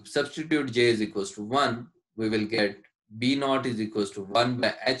 when we substitute J is equals to 1, we will get B0 is equals to 1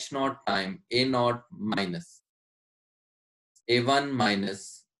 by H0 times A0 minus A1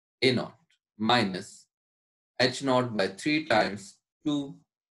 minus A0 minus H0 by 3 times 2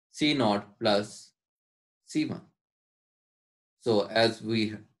 C0 plus C1. So as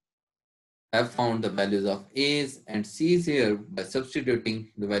we have found the values of A's and C's here, by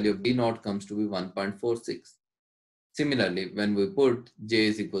substituting, the value of B0 comes to be 1.46. Similarly, when we put J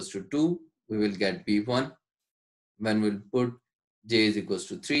is equals to 2, we will get B1. When we put J is equals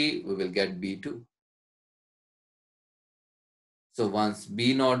to 3, we will get B2. So once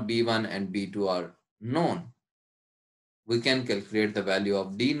B0, B1 and B2 are known, we can calculate the value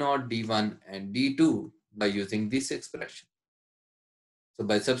of D0, D1 and D2 by using this expression. So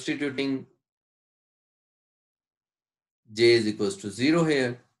by substituting J is equals to 0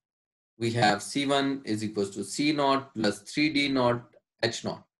 here, we have C1 is equals to C0 plus 3D0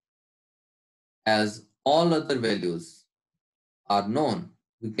 H0. As all other values are known,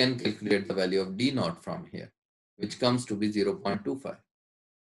 we can calculate the value of D0 from here, which comes to be 0.25.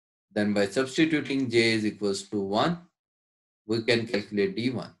 Then by substituting J is equals to 1, we can calculate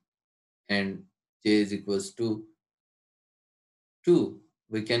D1, and J is equals to 2,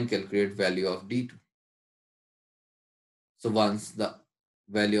 we can calculate value of D2. So once the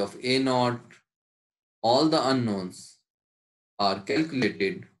value of A0, all the unknowns are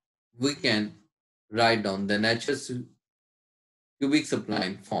calculated, we can write down the natural cubic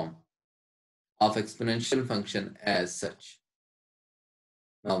spline form of exponential function as such.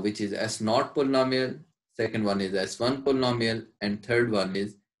 Now, which is S0 polynomial, second one is S1 polynomial, and third one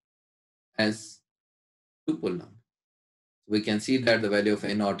is S2 polynomial. We can see that the value of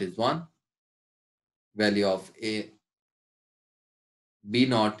A0 is 1, value of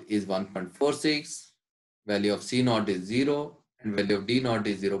B0 is 1.46, value of C0 is 0, and value of D0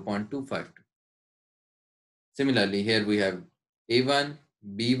 is 0.252. Similarly, here we have A1,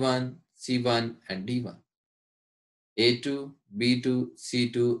 B1, C1, and D1, A2, B2,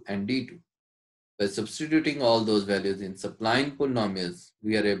 C2, and D2. By substituting all those values in spline polynomials,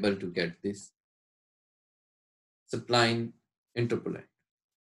 we are able to get this spline interpolant.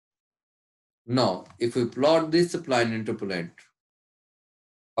 Now, if we plot this spline interpolant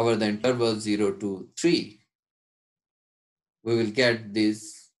over the interval 0 to 3, we will get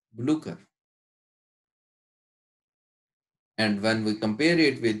this blue curve. And when we compare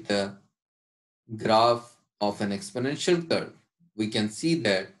it with the graph of an exponential curve, we can see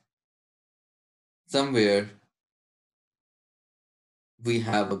that somewhere we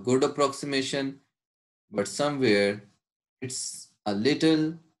have a good approximation, but somewhere it's a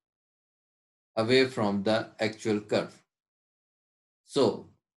little away from the actual curve. So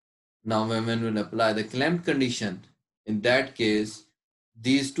now when we will apply the clamped condition, in that case,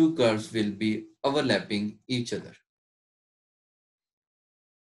 these two curves will be overlapping each other.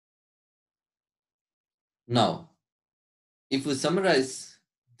 Now, if we summarize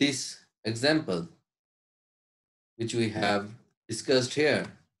this example, which we have discussed here,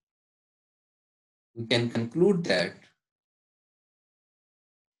 we can conclude that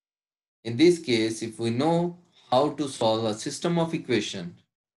in this case, if we know how to solve a system of equation,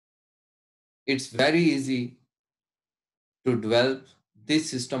 it's very easy to develop this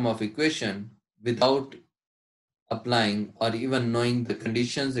system of equation without applying or even knowing the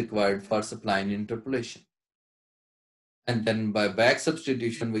conditions required for spline interpolation. And then by back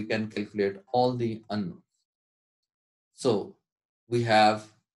substitution, we can calculate all the unknowns. So we have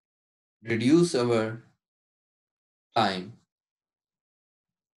reduced our time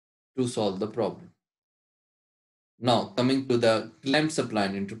to solve the problem. Now coming to the clamped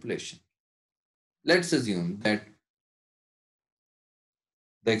spline interpolation. Let's assume that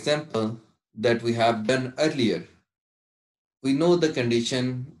the example that we have done earlier, we know the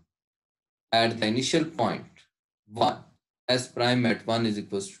condition at the initial point 1, s prime at 1 is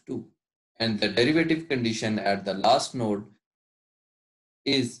equals to 2, and the derivative condition at the last node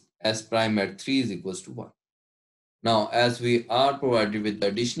is s prime at 3 is equals to 1. Now as we are provided with the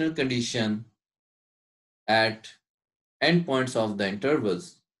additional condition at endpoints of the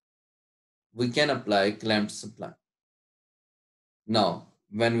intervals, we can apply clamped spline. Now,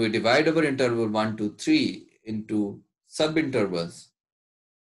 when we divide our interval 1 to 3 into subintervals,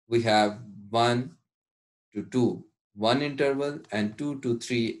 we have 1 to 2, one interval, and 2 to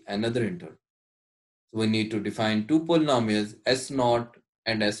 3, another interval. So we need to define two polynomials S0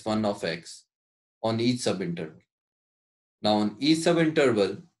 and S1 of x on each subinterval. Now on each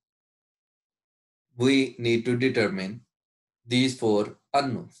subinterval, we need to determine these four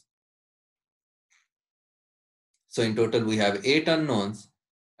unknowns. So in total, we have 8 unknowns,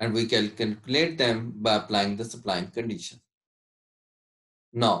 and we can calculate them by applying the spline condition.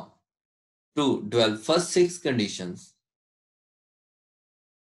 Now, to develop first 6 conditions,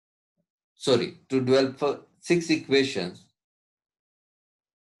 to develop 6 equations,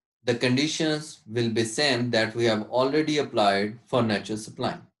 the conditions will be same that we have already applied for natural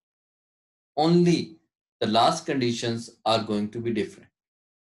spline. Only the last conditions are going to be different.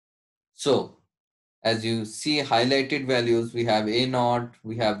 So as you see highlighted values, we have A naught,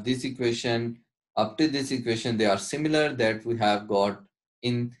 we have this equation, up to this equation, they are similar that we have got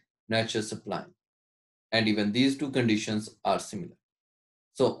in natural spline. And even these two conditions are similar.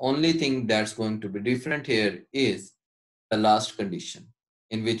 So only thing that's going to be different here is the last condition,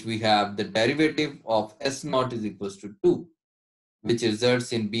 in which we have the derivative of S naught is equals to 2, which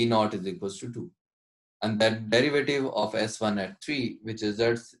results in B naught is equals to 2. And that derivative of S1 at 3, which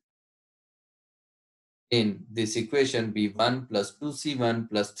results in this equation B1 plus 2C1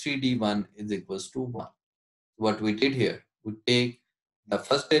 plus 3D1 is equals to 1. What we did here, we take the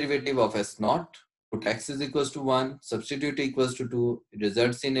first derivative of S naught, put x is equals to 1, substitute equals to 2, it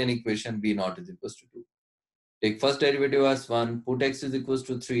results in an equation B naught is equals to 2. Take first derivative as 1, put x is equals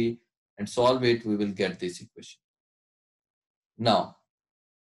to 3 and solve it, we will get this equation. Now,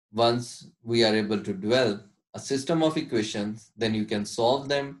 once we are able to develop a system of equations, then you can solve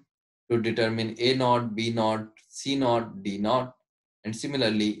them to determine A naught, B naught, C naught, D naught, and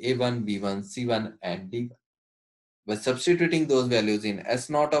similarly A1, B1, C1, and D1. By substituting those values in S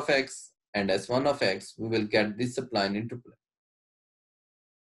naught of x and S1 of x, we will get this spline interpolation.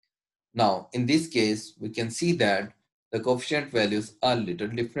 Now, in this case, we can see that the coefficient values are little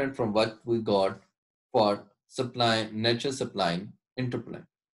different from what we got for natural spline interpolation.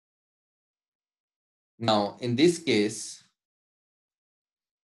 Now, in this case,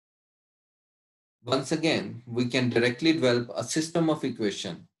 once again, we can directly develop a system of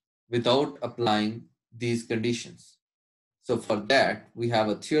equation without applying these conditions. So for that, we have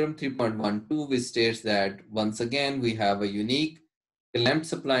a theorem 3.12 which states that once again, we have a unique clamped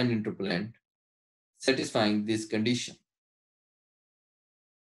spline interpolant satisfying this condition.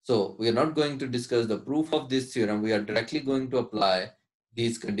 So we are not going to discuss the proof of this theorem. We are directly going to apply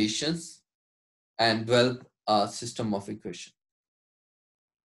these conditions and develop a system of equation.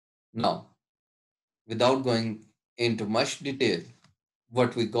 Now, without going into much detail,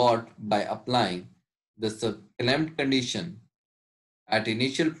 what we got by applying the clamped condition at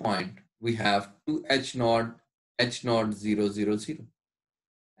initial point, we have 2h0, h0, 0, 0, 0.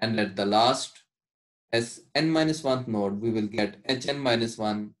 And at the last, as n-1th node, we will get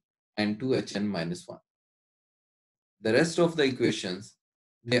hn-1 and 2hn-1. The rest of the equations,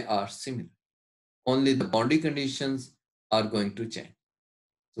 they are similar. Only the boundary conditions are going to change.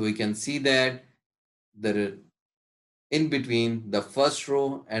 So we can see that in between the first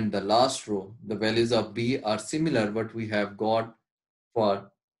row and the last row, the values of B are similar what we have got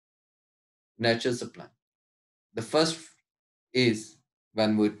for natural spline. The first is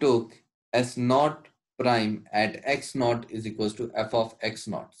when we took S naught prime at x naught is equals to f of x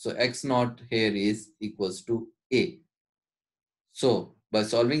naught. So x naught here is equals to A. So by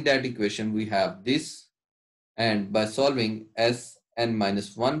solving that equation, we have this, and by solving Sn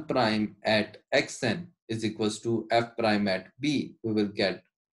minus 1 prime at xn is equals to f prime at B, we will get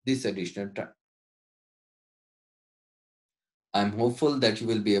this additional term. I'm hopeful that you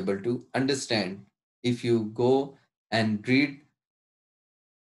will be able to understand if you go and read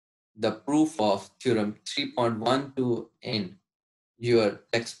the proof of theorem 3.12 in your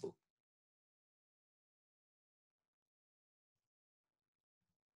textbook.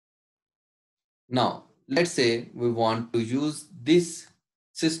 Now, let's say we want to use this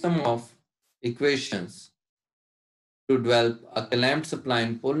system of equations to develop a clamped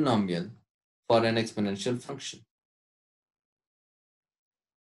spline polynomial for an exponential function.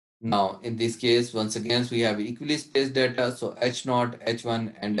 Now, in this case, once again, we have equally spaced data. So h0,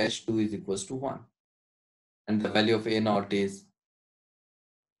 h1, and h2 is equals to 1. And the value of a0 is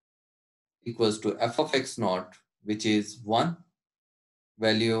equals to f of x naught, which is 1.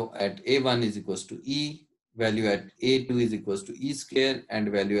 Value at a1 is equals to e. Value at a2 is equals to e square.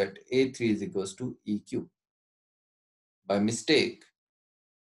 And value at a3 is equals to e cube. by mistake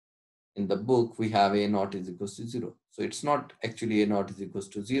in the book we have a naught is equals to 0. So it's not actually a naught is equals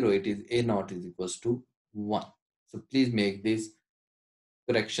to 0, it is a naught is equals to 1. So please make this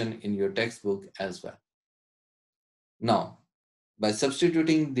correction in your textbook as well. Now, by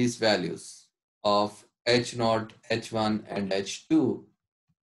substituting these values of h0, h1 and h2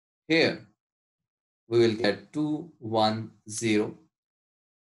 here, we will get 2, 1, 0,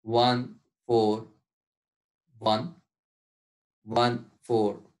 1, 4, 1, 1,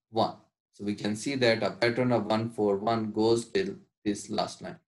 4, 1. So we can see that a pattern of 1, 4, 1 goes till this last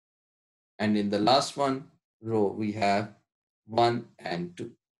line. And in the last one row, we have 1 and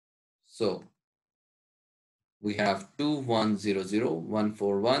 2. So we have 2, 1, 0, 0, 1,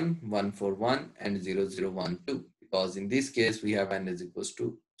 4, 1, 1, 4, 1, and 0, 0, 1, 2. Because in this case, we have n is equals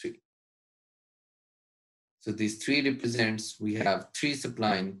to 3. So these 3 represents, we have 3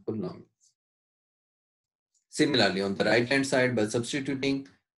 spline polynomials. Similarly, on the right hand side, by substituting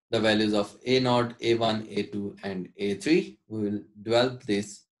the values of a0, a1, a2, and a3, we will develop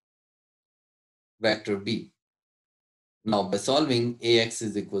this vector b. Now, by solving ax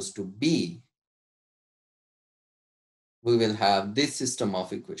is equals to b, we will have this system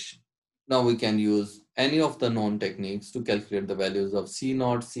of equation. Now we can use any of the known techniques to calculate the values of C0,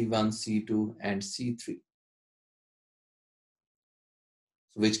 C1, C2, and C3,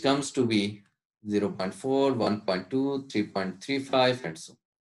 which comes to be 0.4, 1.2, 3.35, and so on.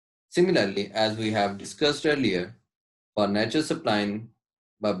 Similarly, as we have discussed earlier, for natural spline,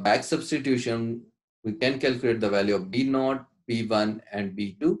 by back substitution, we can calculate the value of B0, B1, and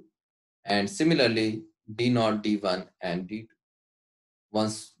B2, and similarly, D0, D1, and D2.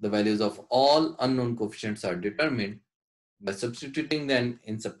 Once the values of all unknown coefficients are determined, by substituting them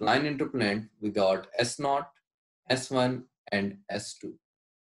in spline interpolant, we got S0, S1, and S2.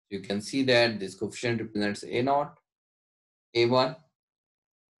 You can see that this coefficient represents A0, A1,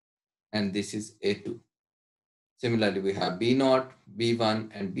 and this is A2. Similarly, we have B0, B1,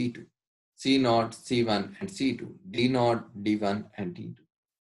 and B2, C0, C1, and C2, D0, D1, and D2.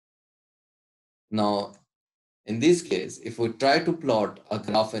 Now, in this case, if we try to plot a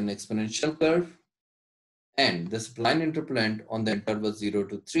graph in exponential curve and the spline interpolant on the interval 0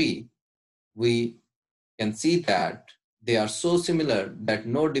 to 3, we can see that they are so similar that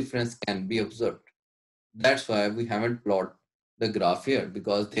no difference can be observed. That's why we haven't plotted the graph here,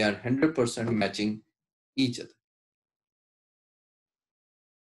 because they are 100% matching each other.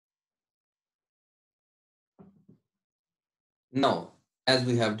 Now, as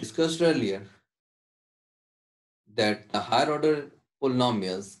we have discussed earlier, that the higher order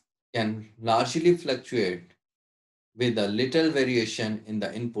polynomials can largely fluctuate with a little variation in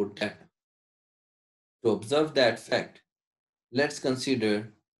the input data. To observe that fact, let's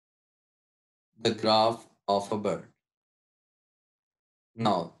consider the graph of a bird.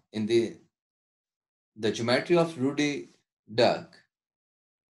 Now, in the geometry of Rudy duck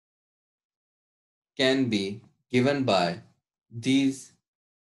can be given by these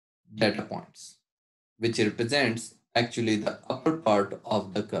data points, which represents actually the upper part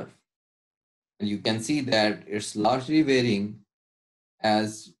of the curve. And you can see that it's largely varying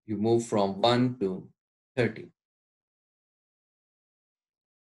as you move from 1 to 30.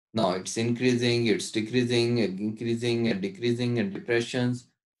 Now it's increasing, it's decreasing, increasing and decreasing and depressions.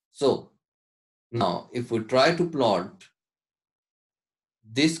 So now if we try to plot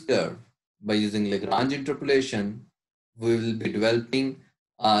this curve by using Lagrange interpolation, we will be developing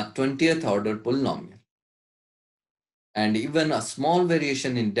a 20th order polynomial. And even a small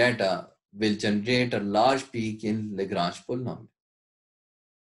variation in data will generate a large peak in Lagrange polynomial.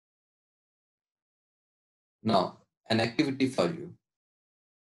 Now, an activity for you.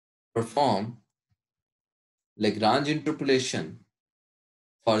 Perform Lagrange interpolation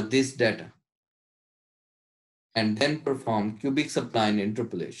for this data and then perform cubic spline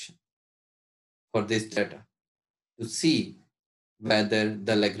interpolation for this data to see whether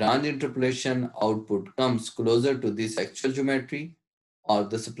the Lagrange interpolation output comes closer to this actual geometry or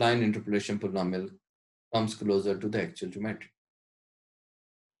the spline interpolation polynomial comes closer to the actual geometry.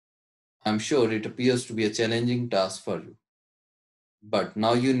 I'm sure it appears to be a challenging task for you, but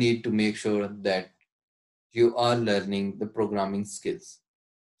now you need to make sure that you are learning the programming skills.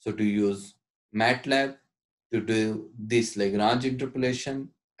 So to use MATLAB to do this Lagrange interpolation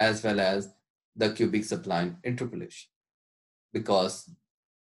as well as the cubic spline interpolation, because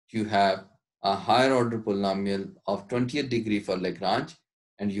you have a higher order polynomial of 20th degree for Lagrange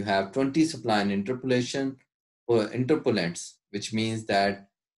and you have 20 spline interpolation for interpolants, which means that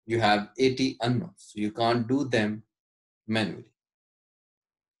you have 80 unknowns. So you can't do them manually.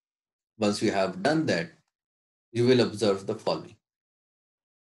 Once you have done that, you will observe the following: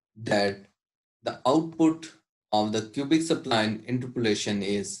 that the output of the cubic spline interpolation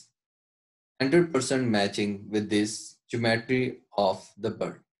is 100% matching with this geometry of the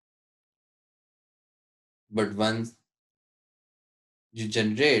bird. But once you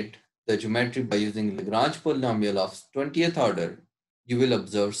generate the geometry by using Lagrange polynomial of 20th order, you will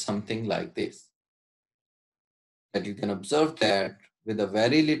observe something like this. That you can observe that with a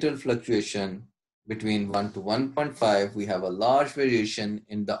very little fluctuation between 1 to 1.5, we have a large variation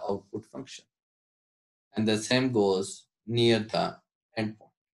in the output function. And the same goes near the endpoint.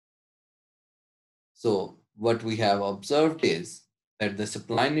 So what we have observed is that the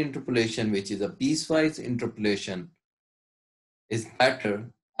spline interpolation, which is a piecewise interpolation, is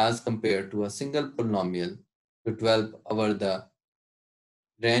better as compared to a single polynomial to develop over the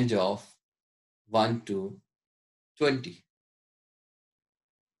range of 1 to 20.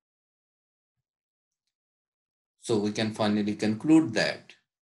 So we can finally conclude that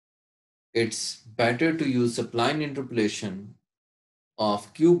it's better to use spline interpolation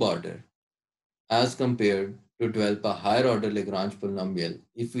of cube order as compared to develop a higher order Lagrange polynomial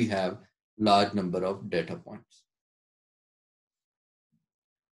if we have large number of data points.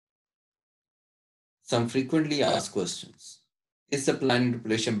 Some frequently asked questions. Is spline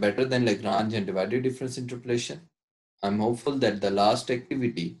interpolation better than Lagrange and divided difference interpolation? I'm hopeful that the last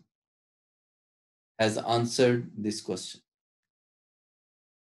activity has answered this question.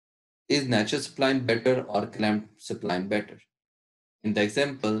 Is natural spline better or clamped spline better? In the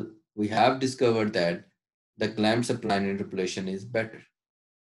example, we have discovered that the clamped spline interpolation is better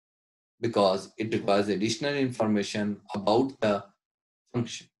because it requires additional information about the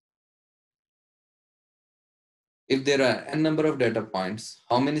function. If there are n number of data points,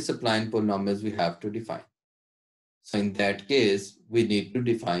 how many spline polynomials we have to define? So in that case, we need to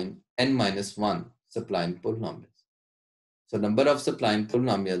define n minus 1 spline polynomials. So number of spline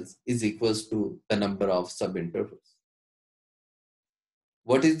polynomials is equals to the number of subintervals.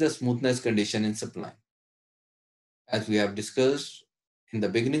 What is the smoothness condition in spline? As we have discussed in the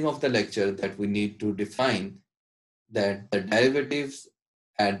beginning of the lecture, that we need to define that the derivatives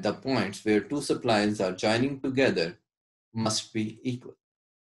at the points where two splines are joining together must be equal.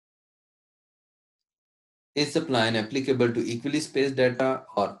 Is spline applicable to equally spaced data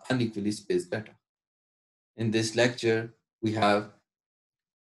or unequally spaced data? In this lecture, we have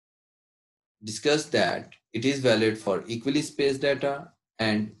discussed that it is valid for equally spaced data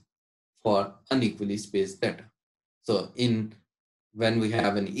and for unequally spaced data. So when we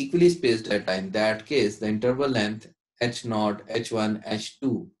have an equally spaced data, in that case, the interval length h0, h1,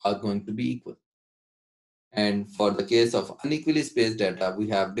 h2 are going to be equal. And for the case of unequally spaced data, we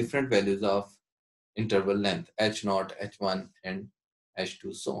have different values of interval length h0, h1, and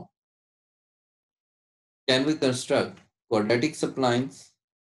h2, so on. Can we construct quadratic splines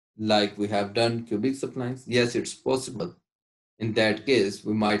like we have done cubic splines? Yes, it's possible. In that case,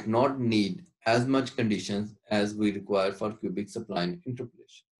 we might not need as much conditions as we require for cubic spline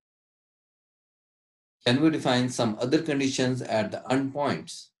interpolation. Can we define some other conditions at the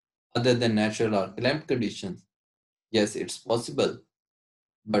endpoints other than natural or clamped conditions? Yes, it's possible,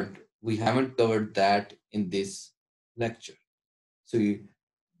 but we haven't covered that in this lecture. So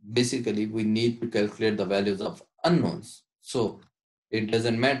basically, we need to calculate the values of unknowns. So it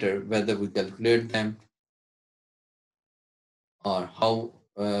doesn't matter whether we calculate them or how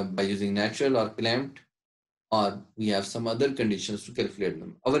by using natural or clamped, or we have some other conditions to calculate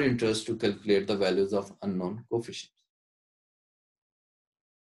them. Our interest to calculate the values of unknown coefficients.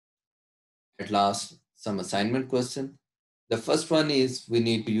 At last, some assignment question. The first one is we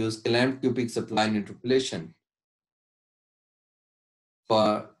need to use clamped cubic spline interpolation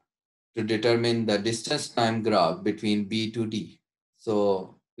to determine the distance time graph between B to D.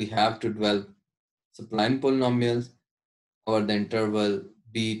 So we have to develop spline polynomials over the interval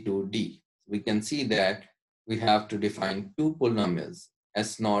B to D. We can see that we have to define two polynomials,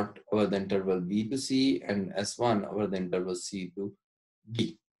 S0 over the interval B to C and S1 over the interval C to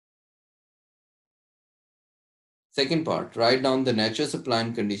D. Second part, write down the natural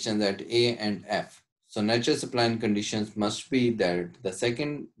spline conditions at A and F. So natural spline conditions must be that the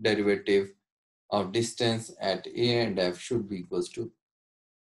second derivative of distance at A and F should be equals to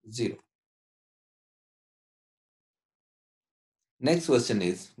 0. Next question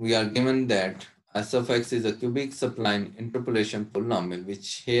is, we are given that S of x is a cubic spline interpolation polynomial,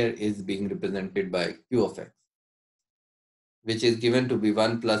 which here is being represented by Q of x, which is given to be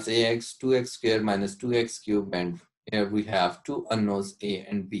 1 plus ax, 2x squared minus 2x cubed, and here we have two unknowns a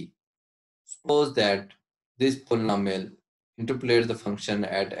and b. Suppose that this polynomial interpolates the function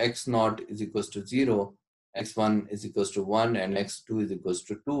at x0 is equals to 0 x1 is equals to 1 and x2 is equals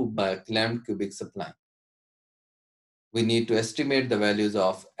to 2 by a clamped cubic spline. We need to estimate the values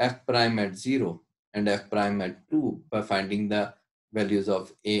of f prime at 0 and f prime at 2 by finding the values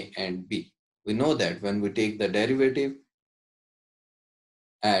of a and b. We know that when we take the derivative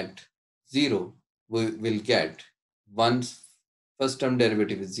at 0, we will get first term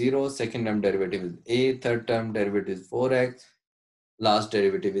derivative is 0, second term derivative is a, third term derivative is 4x, last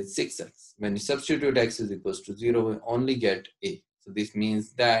derivative is 6x. When you substitute x is equals to 0, we only get a. So this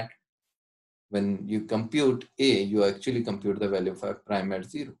means that when you compute a, you actually compute the value of f prime at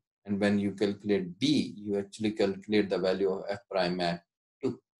 0. And when you calculate b, you actually calculate the value of f prime at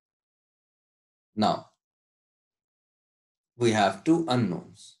 2. Now, we have two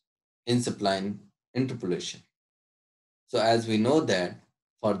unknowns in spline interpolation. So as we know that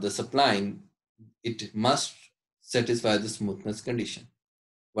for the spline, it must satisfy the smoothness condition.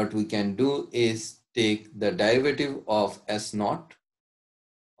 What we can do is take the derivative of S naught,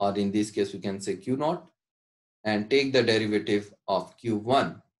 or in this case we can say Q naught, and take the derivative of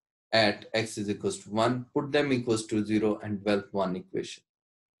Q1 at x is equals to 1, put them equals to 0 and develop one equation.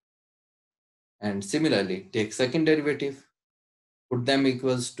 And similarly, take second derivative, put them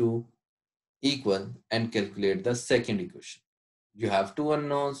equal and calculate the second equation. You have two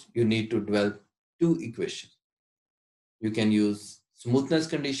unknowns, you need to develop two equations. You can use smoothness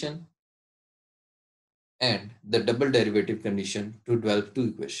condition and the double derivative condition to develop two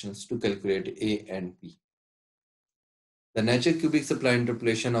equations to calculate a and b. The natural cubic spline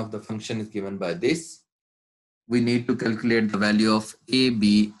interpolation of the function is given by this. We need to calculate the value of a,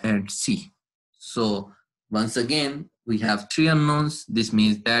 b, and c. So once again, we have three unknowns. This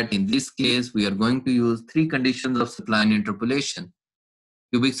means that in this case, we are going to use three conditions of spline interpolation,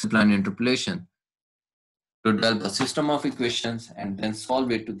 cubic spline interpolation, to develop a system of equations and then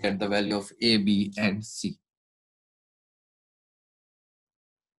solve it to get the value of a, b, and c.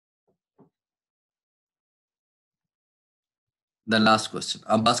 The last question.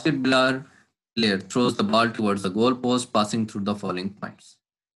 A basketball player throws the ball towards the goalpost passing through the following points,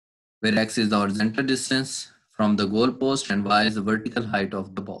 where x is the horizontal distance from the goalpost and y is the vertical height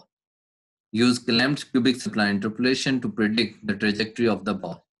of the ball. Use clamped cubic spline interpolation to predict the trajectory of the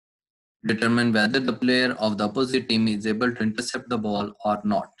ball. Determine whether the player of the opposite team is able to intercept the ball or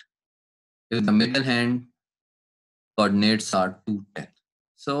not, if the middle hand coordinates are 210.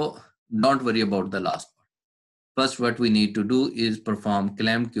 So don't worry about the last part. First, what we need to do is perform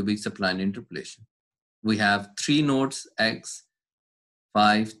clamped cubic spline interpolation. We have three nodes, x,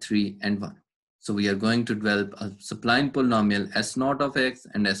 5, 3, and 1. So we are going to develop a spline polynomial S0 of x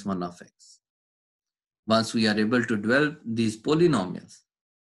and S1 of x. Once we are able to develop these polynomials,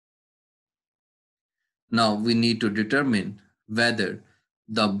 now we need to determine whether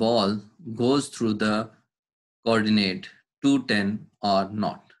the ball goes through the coordinate 210 or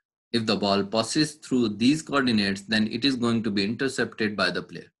not. If the ball passes through these coordinates, then it is going to be intercepted by the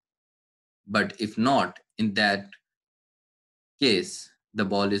player. But if not, in that case, the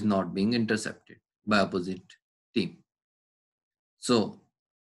ball is not being intercepted by opposite team. So,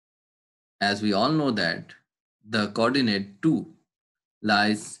 as we all know that the coordinate 2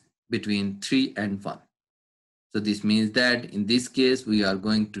 lies between 3 and 1. So this means that in this case, we are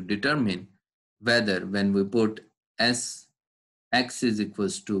going to determine whether when we put x is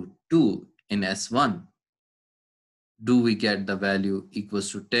equals to 2 in S1, do we get the value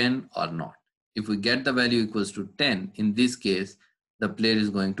equals to 10 or not? If we get the value equals to 10, in this case, the player is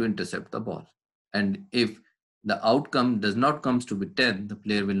going to intercept the ball. And if the outcome does not comes to be 10, the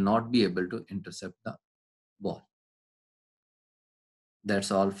player will not be able to intercept the ball.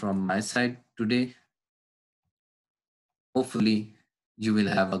 That's all from my side today. Hopefully, you will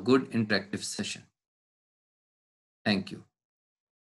have a good interactive session. Thank you.